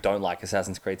 people who don't like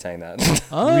Assassin's Creed saying that.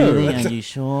 Oh. Really? Are you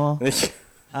sure?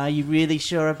 Are you really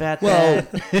sure about Well,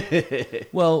 that?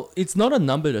 well, it's not a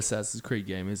numbered Assassin's Creed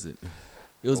game, is it?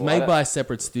 It was Well, I made don't- by a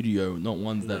separate studio, not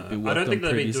ones that No, worked I don't think on they've been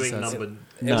previous doing Assassin's. numbered.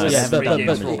 No, was yeah, Assassin's but- Creed but-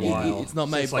 games but for a while. it's not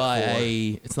made Since, like, by 4.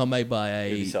 it's not made by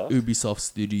a Ubisoft? Ubisoft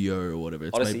studio or whatever.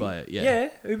 It's Odyssey. made by Yeah,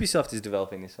 Ubisoft is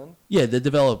developing this one, the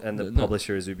developer and the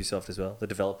publisher is Ubisoft as well. The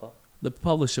developer. the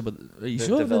publisher. But are you The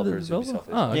sure developer the is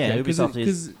developer? Ubisoft, Oh, Yeah, okay. Ubisoft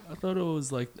is- Because I thought it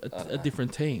was like a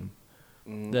different team.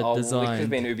 That Well, it could designed- have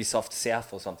been Ubisoft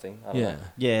South or something. I don't Yeah, know.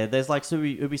 Yeah, there's like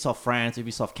Ubisoft France,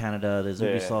 Ubisoft Canada, there's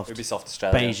Yeah, Ubisoft Ubisoft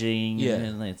Australia. Beijing, Yeah.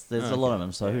 and there's a lot of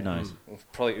them. So who knows?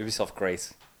 Probably Ubisoft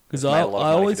Greece. because It's made I a lot of I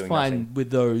money always for doing find nothing.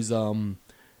 with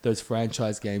those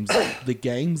franchise games, the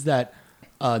games that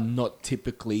are not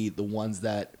typically the ones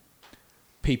that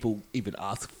people even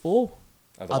ask for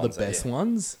are the ones that- best yeah.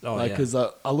 ones. Oh, Like, yeah. because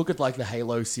I look at like the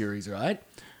Halo series, right?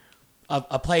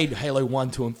 I played Halo 1,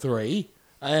 2, and 3.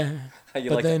 You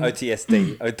But like then-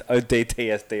 OTSD,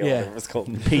 ODTSD, or Yeah. whatever it's called.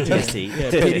 PTSD.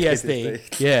 Yeah,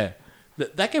 PTSD. Yeah.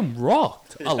 That game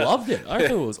rocked. I loved it. I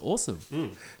thought it was awesome.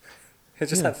 It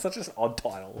just had such an odd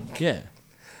title. Yeah.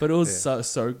 But it was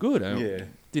so good. And Yeah. it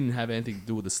didn't have anything to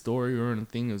do with the story or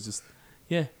anything. It was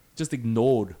just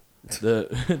ignored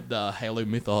the Halo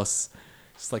mythos.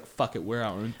 Just like, fuck it, we're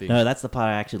our own thing. No, that's the part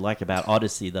I actually like about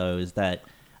Odyssey, though, is that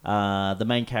the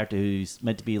main character who's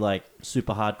meant to be like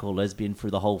super hardcore lesbian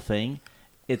through the whole thing.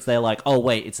 They're like, oh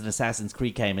wait, it's an Assassin's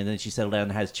Creed game, and then she settled down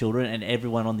and has children, and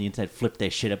everyone on the internet flipped their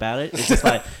shit about it. It's just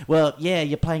like, well, yeah,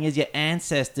 you're playing as your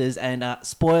ancestors, and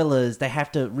spoilers, they have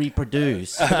to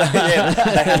reproduce. They have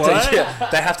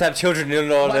to have children in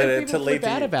Why order do to people lead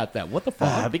flip out the... about that? What the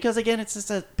fuck? Because again, it's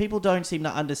just people don't seem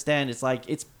to understand. It's like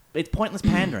it's pointless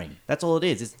pandering. That's all it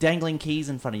is. It's dangling keys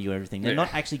in front of you. Everything. They're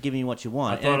not actually giving you what you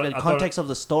want. And in the context of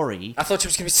the story, I thought she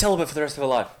was going to be celibate for the rest of her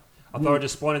life. I thought I'd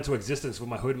just spawn into existence with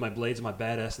my hood, my blades, and my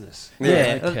badassness.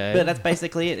 yeah, okay. but that's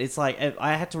basically it. It's like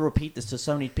I had to repeat this to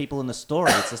so many people in the story.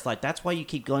 It's just like that's why you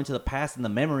keep going to the past and the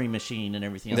memory machine and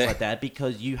everything else like that,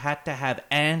 because you had to have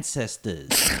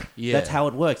ancestors. Yeah. That's how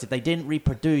it works. If they didn't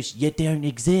reproduce, you don't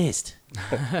exist.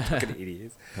 Fucking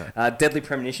idiots. Deadly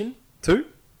Premonition 2?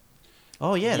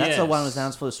 Oh yeah, that's the one that was Yes.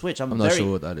 announced for the Switch. I'm not sure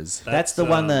what that is. That's the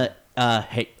one that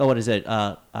what is it?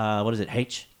 What is it?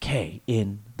 HK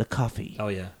in the coffee. Oh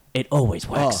yeah. It always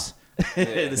works.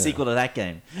 The sequel to that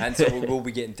game. And so we'll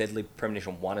be getting Deadly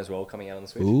Premonition 1 as well coming out on the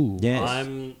Switch. Ooh.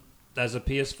 Yes. As a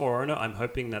PS4 owner, I'm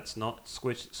hoping that's not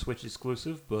Switch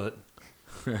exclusive, but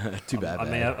Too bad. I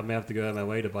may have to go out of my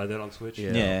way to buy that on Switch.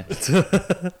 Yeah.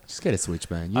 Just get a Switch,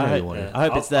 man. You know you want it. I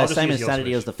hope it's the I'll just same use your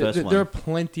insanity Switch. as the first There one. are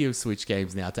plenty of Switch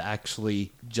games now to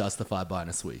actually justify buying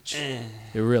a Switch.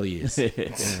 It really is.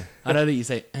 Yeah. I know that you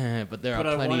say, but there But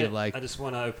are plenty of I just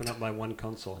want to open up my one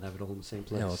console and have it all in the same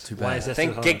place. Oh, too Why bad. is that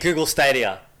Think, so get hard? Google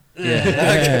Stadia.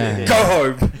 Yeah.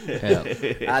 Go home.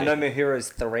 Yeah. No More Heroes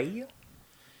 3.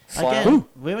 Again,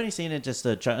 we've only seen it just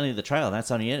only the trailer. That's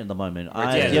only it at the moment.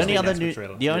 Yeah, The just only the other announcement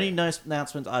trailer. the only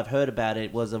announcement I've heard about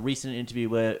it was a recent interview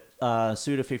where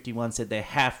Suda51 said they're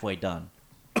halfway done.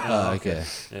 Oh, okay.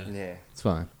 Yeah. Yeah. It's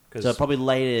fine. So probably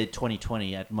later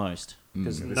 2020 at most.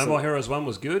 Because No More Heroes 1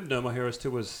 was good, No More Heroes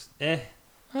 2 was Well,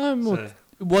 So-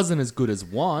 it wasn't as good as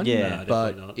one, Yeah. No,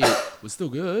 but definitely it was still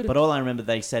good. But all I remember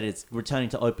they said it's returning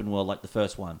to open world like the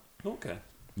first one. Okay.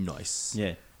 Nice.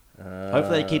 Yeah.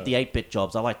 Hopefully they keep the 8-bit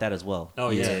jobs. I like that as well. Oh,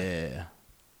 yeah. Yeah.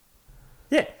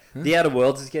 Yeah. The Outer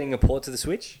Worlds is getting a port to the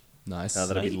Switch. Nice.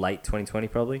 That'll be late 2020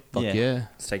 probably. Fuck Yeah. yeah.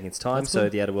 It's taking its time, That's so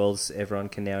good. The Outer Worlds, everyone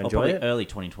can now Or enjoy probably it. early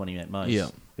 2020 at most. Yeah.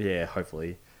 Yeah,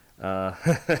 hopefully.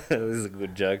 This is a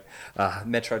good joke.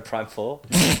 Metroid Prime 4.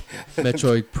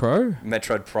 Metroid Pro?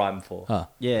 Metroid Prime 4. Huh.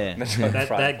 Yeah. Metroid That,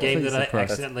 Prime that 4. game Please that I surprise.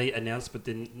 accidentally announced but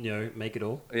didn't, make it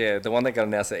all. Yeah, the one that got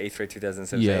announced at E3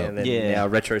 2017, Yeah. and then Yeah. now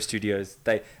Retro Studios,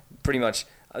 they pretty much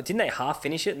didn't they half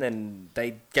finish it, and then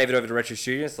they gave it over to Retro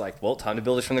Studios. Like, well, time to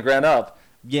build this from the ground up.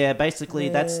 Yeah, basically,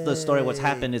 that's the story. What's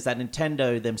happened is that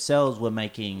Nintendo themselves were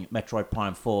making Metroid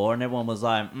Prime 4, and everyone was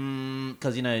like,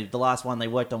 because, the last one they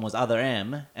worked on was Other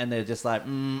M, and they're just like,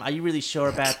 are you really sure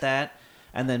about that?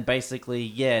 And then basically,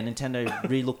 Nintendo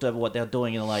really looked over what they're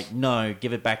doing, and they're like, no,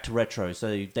 give it back to Retro.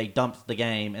 So they dumped the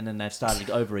game, and then they've started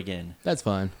over again. That's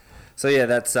fine. So yeah,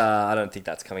 that's I don't think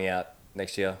that's coming out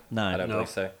next year. No. I don't No. believe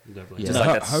so. Definitely. Yeah. Just No,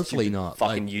 like that hopefully stupid not.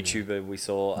 Fucking Like- YouTuber we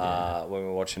saw when we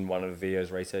were watching one of the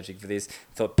videos researching for this.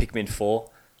 Thought Pikmin 4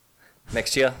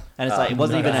 next year. And it's like, it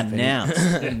wasn't not even happening.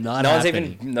 announced. Not no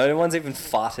happening. one's even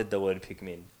farted the word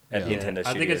Pikmin at Yeah. Nintendo Studios.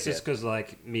 I think it's just yet.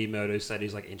 because Miyamoto said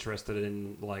he's interested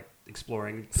in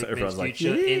exploring So Pikmin's everyone's like,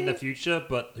 future in the future,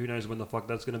 but who knows when the fuck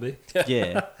that's gonna be?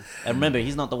 Yeah. And remember,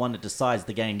 he's not the one that decides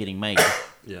the game getting made.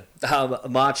 Yeah.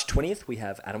 March 20th we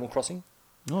have Animal Crossing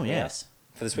Oh, yes.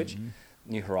 for the Switch.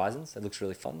 New Horizons. It looks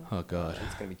really fun. Oh, God.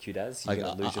 It's gonna be cute as Like, you're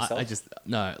gonna lose yourself. I just,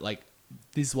 no, like,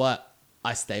 this is why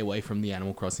I stay away from the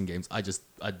Animal Crossing games. I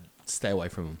stay away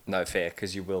from them. No, fair,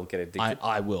 because you will get addicted.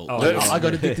 I will. Oh, Look, yeah. I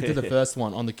got addicted to the first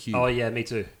one on the Cube. Oh yeah, me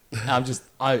too. I'm just,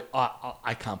 I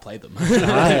can't play them.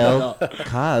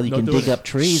 Kyle, you Not can doing dig it. up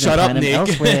trees Shut and up, plant them Nick.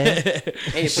 elsewhere.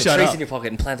 Hey, you put Shut trees up. in your pocket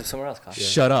and plant them somewhere else, Carl.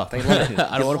 Shut up. They love it.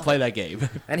 I don't want to play that game.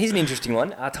 And here's an interesting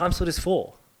one. Time Splitters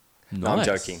 4. No, I'm Nice.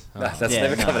 joking. Oh. That's Yeah,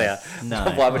 never no. coming out. No.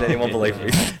 Why would anyone believe me?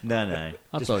 No.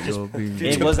 I thought you were being...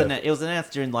 It was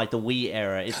announced during the Wii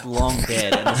era. It's long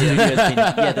dead,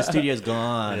 and the studio's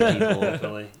gone. People.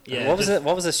 Definitely. Yeah. What was it?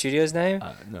 What was the studio's name?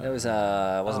 no. It was it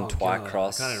wasn't Oh, God,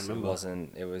 Twycross. I can't remember. It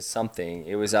wasn't. It was something.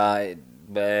 It was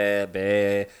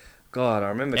God, I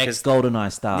remember. 'cause- Ex GoldenEye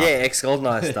Star. Yeah, ex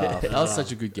GoldenEye stuff. That was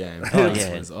such a good game. Oh, It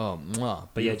yeah. was- oh, mwah.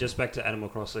 But yeah, just back to Animal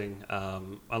Crossing.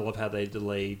 I love how they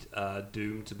delayed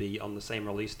Doom to be on the same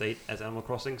release date as Animal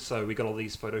Crossing. So we got all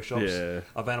these photoshops Yeah.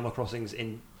 of Animal Crossing's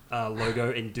in logo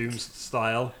in Doom's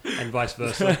style, and vice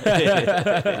versa.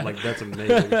 I'm like, that's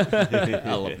amazing.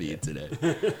 I love the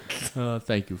internet.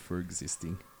 Thank you for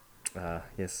existing.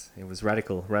 Yes, it was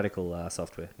Radical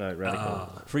software. No,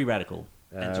 Radical. Free Radical.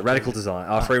 Radical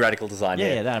Design. Free Radical Design.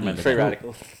 Yeah, that I remember. Free Cool.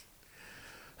 Radical.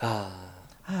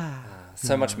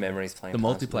 So much memories playing The Time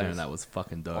multiplayer Splitters in that was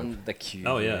fucking dope. on the Cube.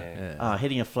 Oh, yeah.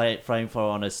 Hitting a flamethrower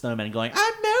on a snowman and going,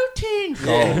 I'm melting.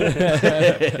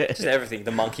 Just everything.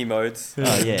 The monkey modes.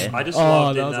 Oh, yeah. I just Oh,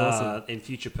 loved that was awesome. in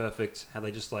Future Perfect how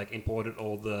they just like imported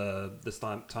all the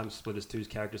Time Splitters 2's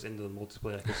characters into the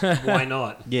multiplayer. 'Cause why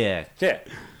not? Yeah. Yeah.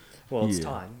 Well, it's Yeah.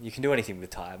 time. You can do anything with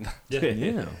time.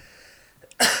 Yeah.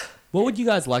 What would you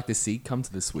guys like to see come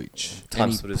to the Switch? Time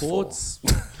Any Splitters 4. ports?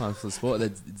 Time Splitters 4?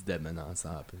 It's dead, man. No, it's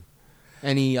not happening.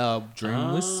 Any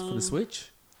dream lists for the Switch?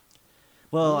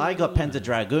 Well, I got Panzer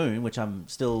Dragoon, which I'm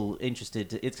still interested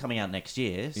to. It's coming out next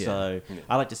year, so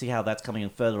I like to see how that's coming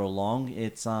further along.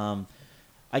 It's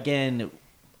again,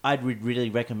 I'd really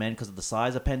recommend because of the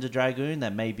size of Panzer Dragoon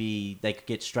that maybe they could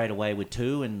get straight away with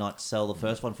 2 and not sell the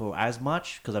first one for as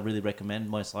much. Because I really recommend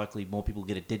most likely more people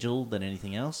get it digital than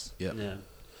anything else. Yep. Yeah.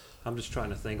 I'm just trying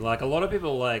to think. Like a lot of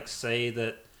people like say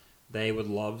that they would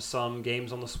love some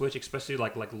games on the Switch, especially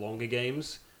like longer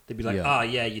games. They'd be like, Yeah.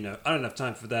 I don't have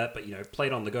time for that, but play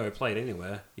it on the go, play it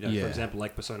anywhere. For Yeah. example,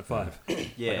 like Persona 5.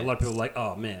 Yeah. Like, a lot of people are like,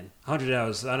 oh man, 100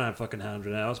 hours. I don't have fucking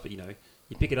 100 hours, but you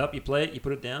pick it up, you play it, you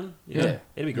put it down. Yeah.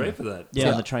 It'd be great for that. Yeah,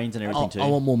 Yeah. on the trains and everything too. I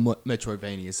want more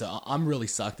Metroidvania, so I'm really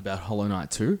psyched about Hollow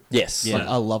Knight 2. Yes. Yeah. Like,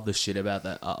 I love the shit about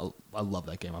that. I love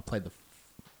that game. I played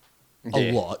a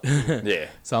Yeah. lot. Yeah.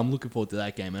 So I'm looking forward to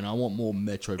that game, and I want more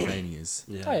Metroidvanias.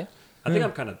 Yeah. Oh, yeah. I think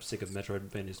I'm kind of sick of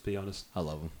Metroidvanias, to be honest. I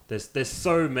love them. There's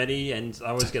so many, and I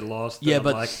always get lost. Yeah, and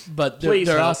I'm like, but please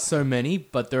there are help. so many,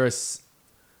 but there are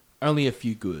only a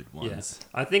few good ones.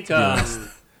 I think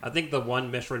I think the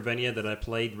one Metroidvania that I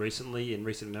played recently in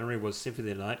recent memory was Symphony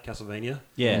of the Night, Castlevania.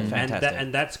 Yeah, And fantastic.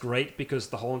 and that's great because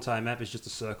the whole entire map is just a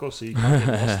circle, so you can't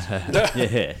get lost.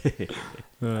 yeah.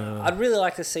 I'd really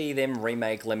like to see them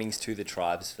remake Lemmings 2 The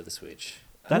Tribes for the Switch.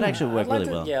 That actually worked I'd like really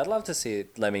to- well. Yeah, I'd love to see a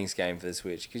Lemmings game for the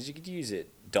Switch because you could use it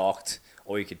docked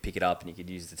or you could pick it up and you could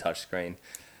use the touchscreen,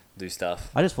 do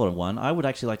stuff. I just thought of one. I would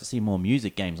actually like to see more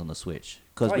music games on the Switch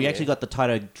because Oh, we yeah. actually got the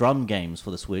Taito drum games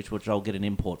for the Switch, which I'll get an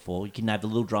import for. You can have the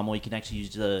little drum, or you can actually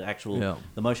use the actual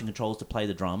the motion controls to play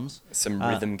the drums. Some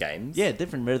rhythm games. Yeah,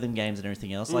 different rhythm games and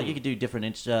everything else. Like you could do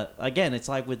different. Again, it's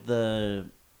like with the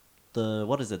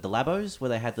what is it? The Labos where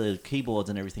they had the keyboards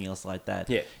and everything else like that.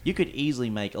 Yeah. You could easily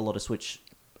make a lot of Switch.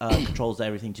 Controls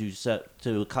everything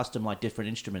to custom like different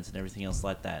instruments and everything else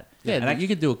like that. Yeah, and you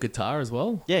could do a guitar as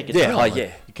well. yeah, guitar, Yeah, oh,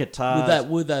 yeah. guitar.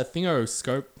 With that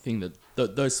thingo-scope thing,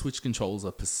 those Switch controls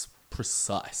are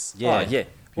precise. Yeah. Oh, yeah.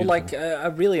 Well, like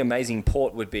a really amazing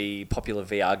port would be popular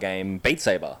VR game Beat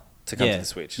Saber to come Yeah. to the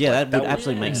Switch. Yeah, Like, that would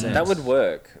absolutely make sense. That would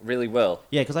work really well.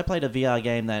 Yeah, because I played a VR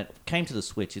game that came to the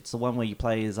Switch. It's the one where you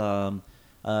play as a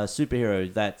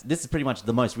superhero. This is pretty much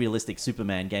the most realistic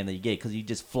Superman game that you get because you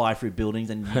just fly through buildings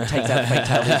and you takes out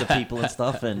fatalities of people and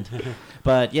stuff.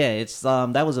 But yeah, it's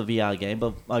that was a VR game,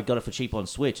 but I got it for cheap on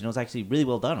Switch, and it was actually really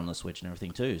well done on the Switch and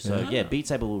everything too. So yeah, Beat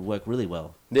Saber would work really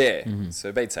well. Yeah.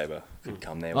 So Beat Saber could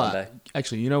come there one day.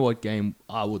 Actually, you know what game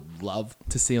I would love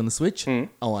to see on the Switch?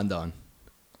 Oh, Undone.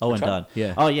 Oh, and done.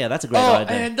 Yeah. Oh yeah, that's a great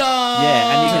idea. and done!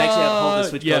 Yeah, and you can actually have hold the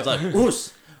Switch Yeah. goes like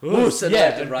oos. Oos, and Yeah,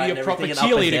 left it'd and be right a and proper everything, and up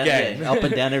and cheerleader down, game. yeah, up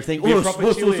and down everything. Be a Oos, proper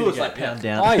oos, oos, cheerleader oos, game. like pound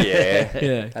down. Oh, yeah.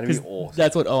 Yeah, That'd be 'cause awesome.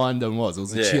 that's what Oh Undone was. It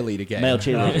was a Yeah. cheerleader game. Male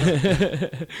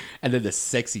cheerleaders. And then the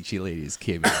sexy cheerleaders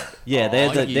came out. Yeah,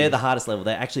 Oh, they're the hardest level.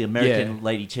 They're actually American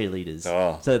lady cheerleaders.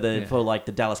 Oh. So they're for like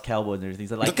the Dallas Cowboys and everything.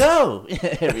 They're like, go!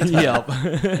 Every time.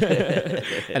 Yep.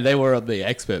 And they were on the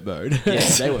expert mode.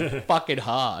 They were fucking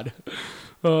hard.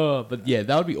 Oh, but yeah,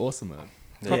 that would be awesome, man.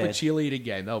 Proper Yeah. cheerleader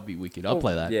game. That would be wicked. I'll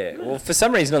play that. Yeah. Well, for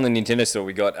some reason on the Nintendo Store,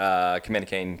 we got Commander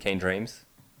Keen Dreams.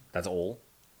 That's all.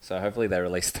 So hopefully they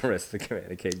release the rest of the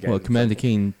Commander Keen games. Well, Commander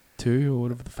Keen 2 or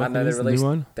whatever the fuck no, it they is, the released, new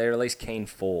one. they released Keen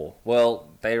 4. Well,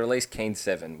 they released Keen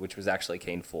 7, which was actually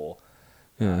Keen 4.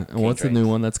 Yeah. And Keen what's the Dreams. new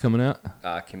one that's coming out?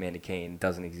 Commander Keen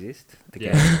doesn't exist. The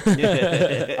Yeah.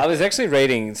 game. I was actually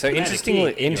reading. So Commander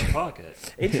interestingly, Keen in your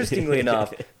pocket. interestingly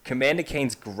enough, Commander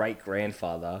Keen's great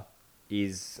grandfather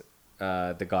is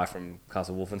the guy from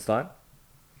Castle Wolfenstein.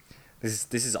 This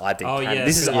is ID. Oh, canon. yeah,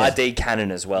 This is yeah. ID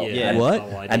canon as well. Yeah. And, What?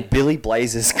 Oh, I and did. Billy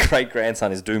Blaze's great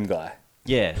grandson is Doom Guy.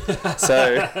 Yeah.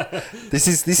 So this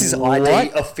is What? ID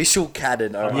official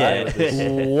canon. All right. Yeah.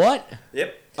 What?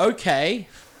 Yep. Okay.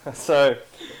 So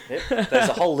yep, there's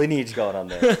a whole lineage going on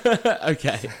there.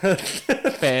 Okay.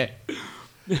 Fair.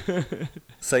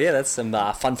 So yeah, that's some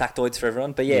fun factoids for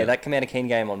everyone. But yeah, that Commander Keen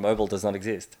game on mobile does not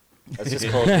exist. It's just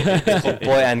it's called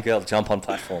Boy and Girl Jump on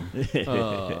Platform.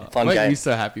 Fun Weren't game. you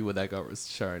so happy when that got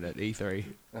shown at E3?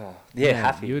 Oh, yeah, Man,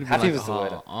 happy. you would've been Happy like, was the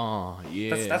word. Oh,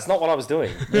 yeah. That's not what I was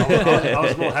doing. I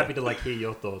was more happy to like hear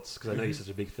your thoughts because I know you're such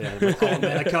a big fan. I'm like, oh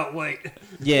man, I can't wait.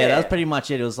 Yeah, that was pretty much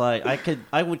it. It was like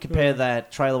I would compare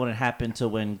that trailer when it happened to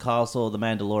when Kyle saw the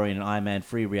Mandalorian and Iron Man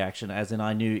 3 reaction, as in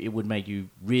I knew it would make you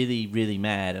really, really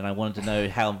mad, and I wanted to know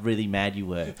how really mad you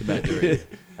were. The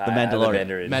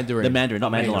Mandalorian. Mandarin. The Mandarin,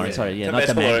 not Mandalorian. Sorry, yeah, The not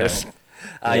the Mandarin. Mandalorian.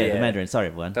 Yeah, the Mandarin. Sorry,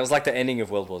 everyone. That was like the ending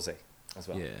of World War Z as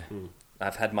well. Yeah.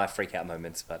 I've had my freak out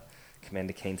moments, but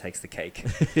Commander Keen takes the cake.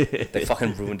 They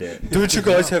fucking ruined it. Don't you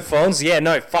guys have phones? Yeah,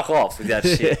 no, fuck off with that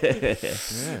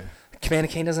shit. Commander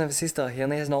Keen doesn't have a sister. He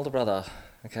only has an older brother.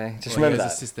 Okay, just Well, he remember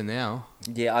has that. a sister now.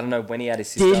 Yeah, I don't know when he had his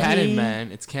It's sister. canon,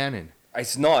 man. It's canon.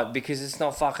 It's not because it's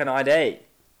not fucking ID.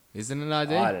 Isn't it an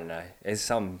idea? I don't know. It's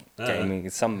some gaming,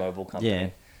 it's some mobile company. Yeah.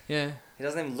 Yeah. He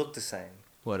doesn't even look the same.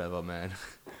 Whatever, man.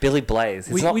 Billy Blaze.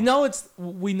 It's We, not, we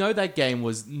know that game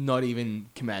was not even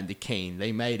Commander Keen.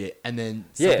 They made it, and then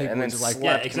some Yeah, people and were then just like, slapped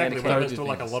Yeah, exactly. Commander What happens Keen. to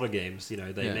like a Things. lot of games, you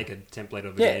know, they Yeah. make a template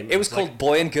of a yeah, game. it was It's like, called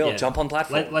Boy and Girl yeah. Jump on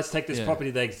Platform. Let's take this Yeah.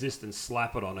 property that exists and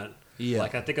slap it on it. Yeah.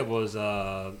 Like I think it was,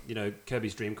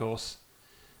 Kirby's Dream Course.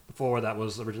 Before that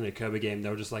was originally a Kirby game. They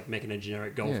were just like making a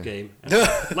generic golf Yeah. game. And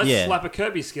let's Yeah. slap a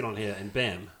Kirby skin on here, and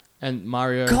bam. And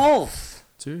Mario Golf!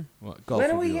 2? What? Golf When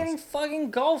are would we be getting awesome.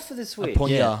 fucking golf for this week? Poya.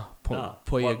 Yeah. No.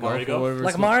 Poya What, Golf Mario or Golf? whatever it's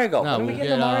Like called. Mario Golf. No, when are we we'll getting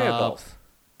get, Mario Golf?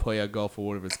 Poya Golf or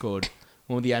whatever it's called.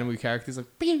 One with the anime characters like,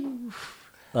 pew!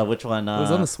 Which one? It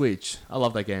was on the Switch. I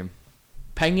love that game.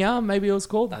 Pangya, maybe it was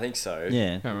called. I think so.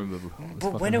 Yeah. Can't remember. It was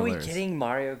But when fucking are we hilarious. getting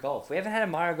Mario Golf? We haven't had a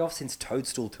Mario Golf since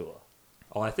Toadstool Tour.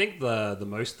 Oh, I think the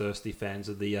most thirsty fans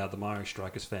are the Mario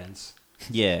Strikers fans.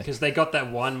 Yeah. Because they got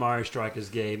that one Mario Strikers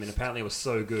game, and apparently it was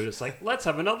so good. It's like, let's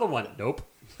have another one. Nope.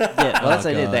 Yeah, well, that's what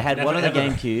they did. God. They had one on the Never,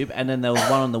 ever. GameCube, and then there was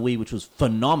one on the Wii, which was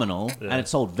phenomenal, Yeah. and it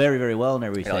sold very, very well and Yeah,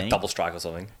 everything. like Double Strike or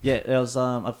something. Yeah, it was.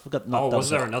 I forgot. Not Oh, Double was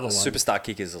there Strike. another one? Superstar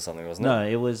Kickers or something, wasn't No,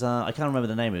 it? it was. I can't remember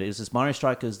the name of it. It was just Mario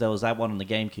Strikers. There was that one on the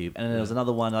GameCube, and then there was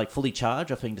another one like Fully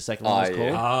Charged. I think the second one was Oh, called.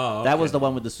 yeah. Oh, That was okay. the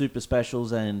one with the super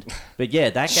specials, and but yeah,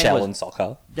 that game Shell was. and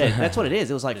Soccer. Yeah, that's what it is.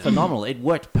 It was like phenomenal. It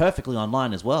worked perfectly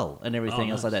online as well, and everything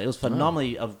Oh, else like nice. that. It was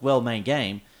phenomenally a well-made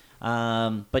game.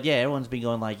 But yeah, everyone's been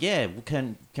going like, yeah,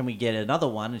 can we get another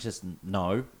one? It's just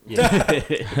no.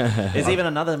 There's even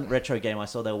another retro game I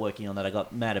saw they were working on that I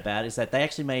got mad about. Is that they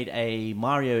actually made a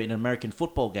Mario in an American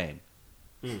football game.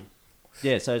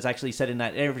 Yeah, so it's actually set in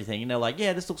that everything. And they're like,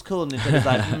 yeah, this looks cool. And Nintendo's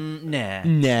like, nah.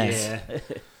 Nah. Yeah.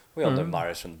 We all know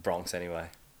Mario's from the Bronx anyway.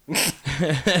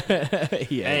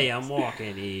 Yeah. Hey, I'm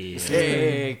walking here.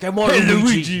 Hey, come on, Hey Luigi.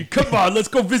 Luigi, come on, let's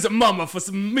go visit Mama for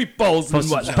some meatballs and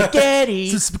whatnot. Spaghetti.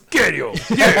 Some spaghetti,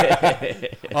 yeah.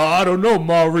 I don't know,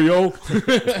 Mario.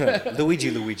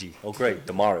 Luigi. Oh, great.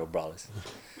 The Mario Brothers.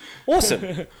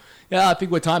 Awesome. Yeah, I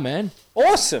think we're time, man.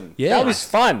 Awesome. Yeah. That was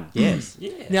fun. Yes.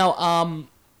 Yeah. Now,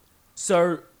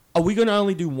 so are we going to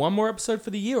only do one more episode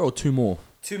for the year or two more?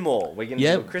 2 more. We're going to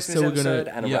Yep, do a Christmas so we're gonna- episode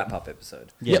and a yep. wrap-up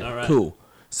episode. Yep, All right. cool.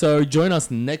 So join us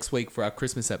next week for our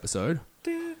Christmas episode.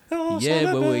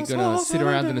 Yeah, where we're going to sit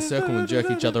around in a circle and jerk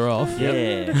each other off.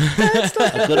 Yeah.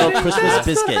 A good old Christmas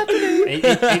biscuit.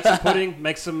 Eat some pudding,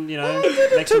 make some,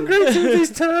 make some.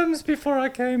 these terms before I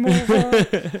came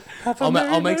over.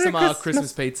 I'll make some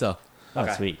Christmas pizza. Oh,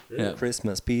 Okay. sweet. Yeah.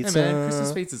 Christmas Yeah, pizza. man,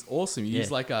 Christmas pizza is awesome. You Yeah.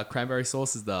 use like cranberry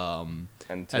sauce as the And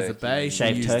as the turkey. base.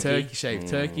 Shaved you use turkey. shaved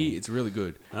turkey. It's really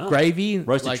good. Oh. Gravy,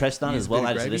 Roasted chestnut use as a well,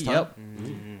 bit of added to this gravy, time.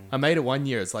 Yep. I made it one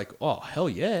year. It's like, oh hell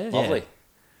yeah. Lovely.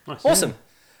 Nice. Awesome.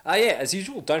 Yeah, as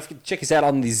usual, don't forget to check us out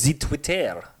on the Z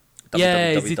Twitter.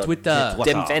 Yeah, Z Twitter.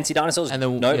 Dem Fancy Dinosaurs. And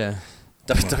then no, yeah.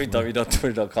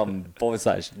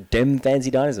 www.twitter.com/Dem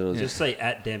Fancy Dinosaurs. Just say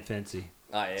at damn fancy.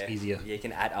 Oh, yeah. It's easier. Yeah, you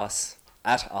can add us.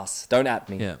 At us. Don't at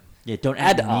me. Yeah. Yeah, don't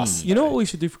Add add, me. us. You know what we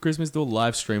should do for Christmas? Do a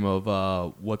live stream of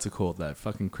what's it called? That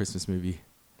fucking Christmas movie.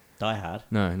 Die Hard.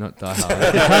 No, not Die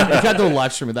Hard. you can't do a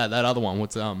live stream of that. That other one.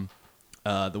 What's the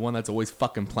one that's always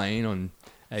fucking playing on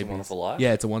ABS. Wonderful Life?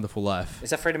 Yeah, It's a Wonderful Life. Is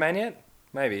that free domain yet?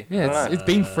 Maybe. I Yeah, don't know. it's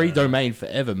been free domain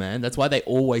forever, man. That's why they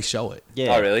always show it.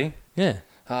 Yeah. Oh, really? Yeah.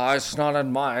 It's not at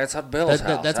mine. It's at Bill's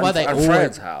house. That's why they and always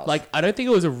Fred's house. like. I don't think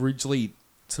it was originally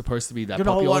supposed to be that You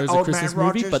know popular what, as a old Christmas man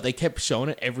movie, Rogers? but they kept showing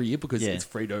it every year because Yeah. it's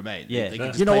free domain. Yeah. They can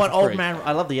just You know play what, for old free. man?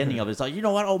 I love the ending of it. It's like, you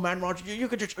know what, old man Roger? You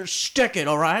could just stick it,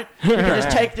 all right? You could just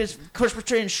take this Christmas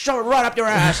tree and shove it right up your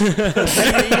ass. And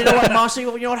you know what, Marcy?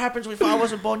 You know what happens if I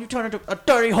wasn't born? You turn into a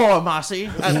dirty whore, Marcy.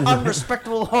 An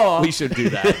unrespectable whore. We should do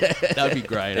that. That'd be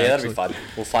great. yeah, that'd actually. be fun.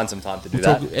 We'll find some time to do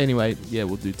Talk, that. anyway, yeah,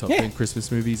 we'll do top Yeah. 10 Christmas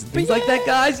movies and things like that,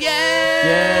 guys. Yeah!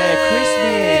 Yeah,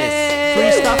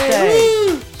 Christmas. Free stuff day.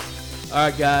 All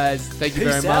right, guys. Thank you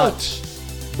very Peace out. much.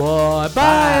 Bye.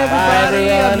 Bye, everybody.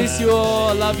 I everyone. miss you all.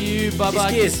 I love you. Bye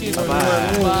bye. Kiss, Kiss, kiss. kiss.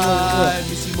 Bye.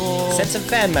 Miss you more. Send some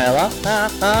fan mail,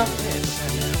 huh?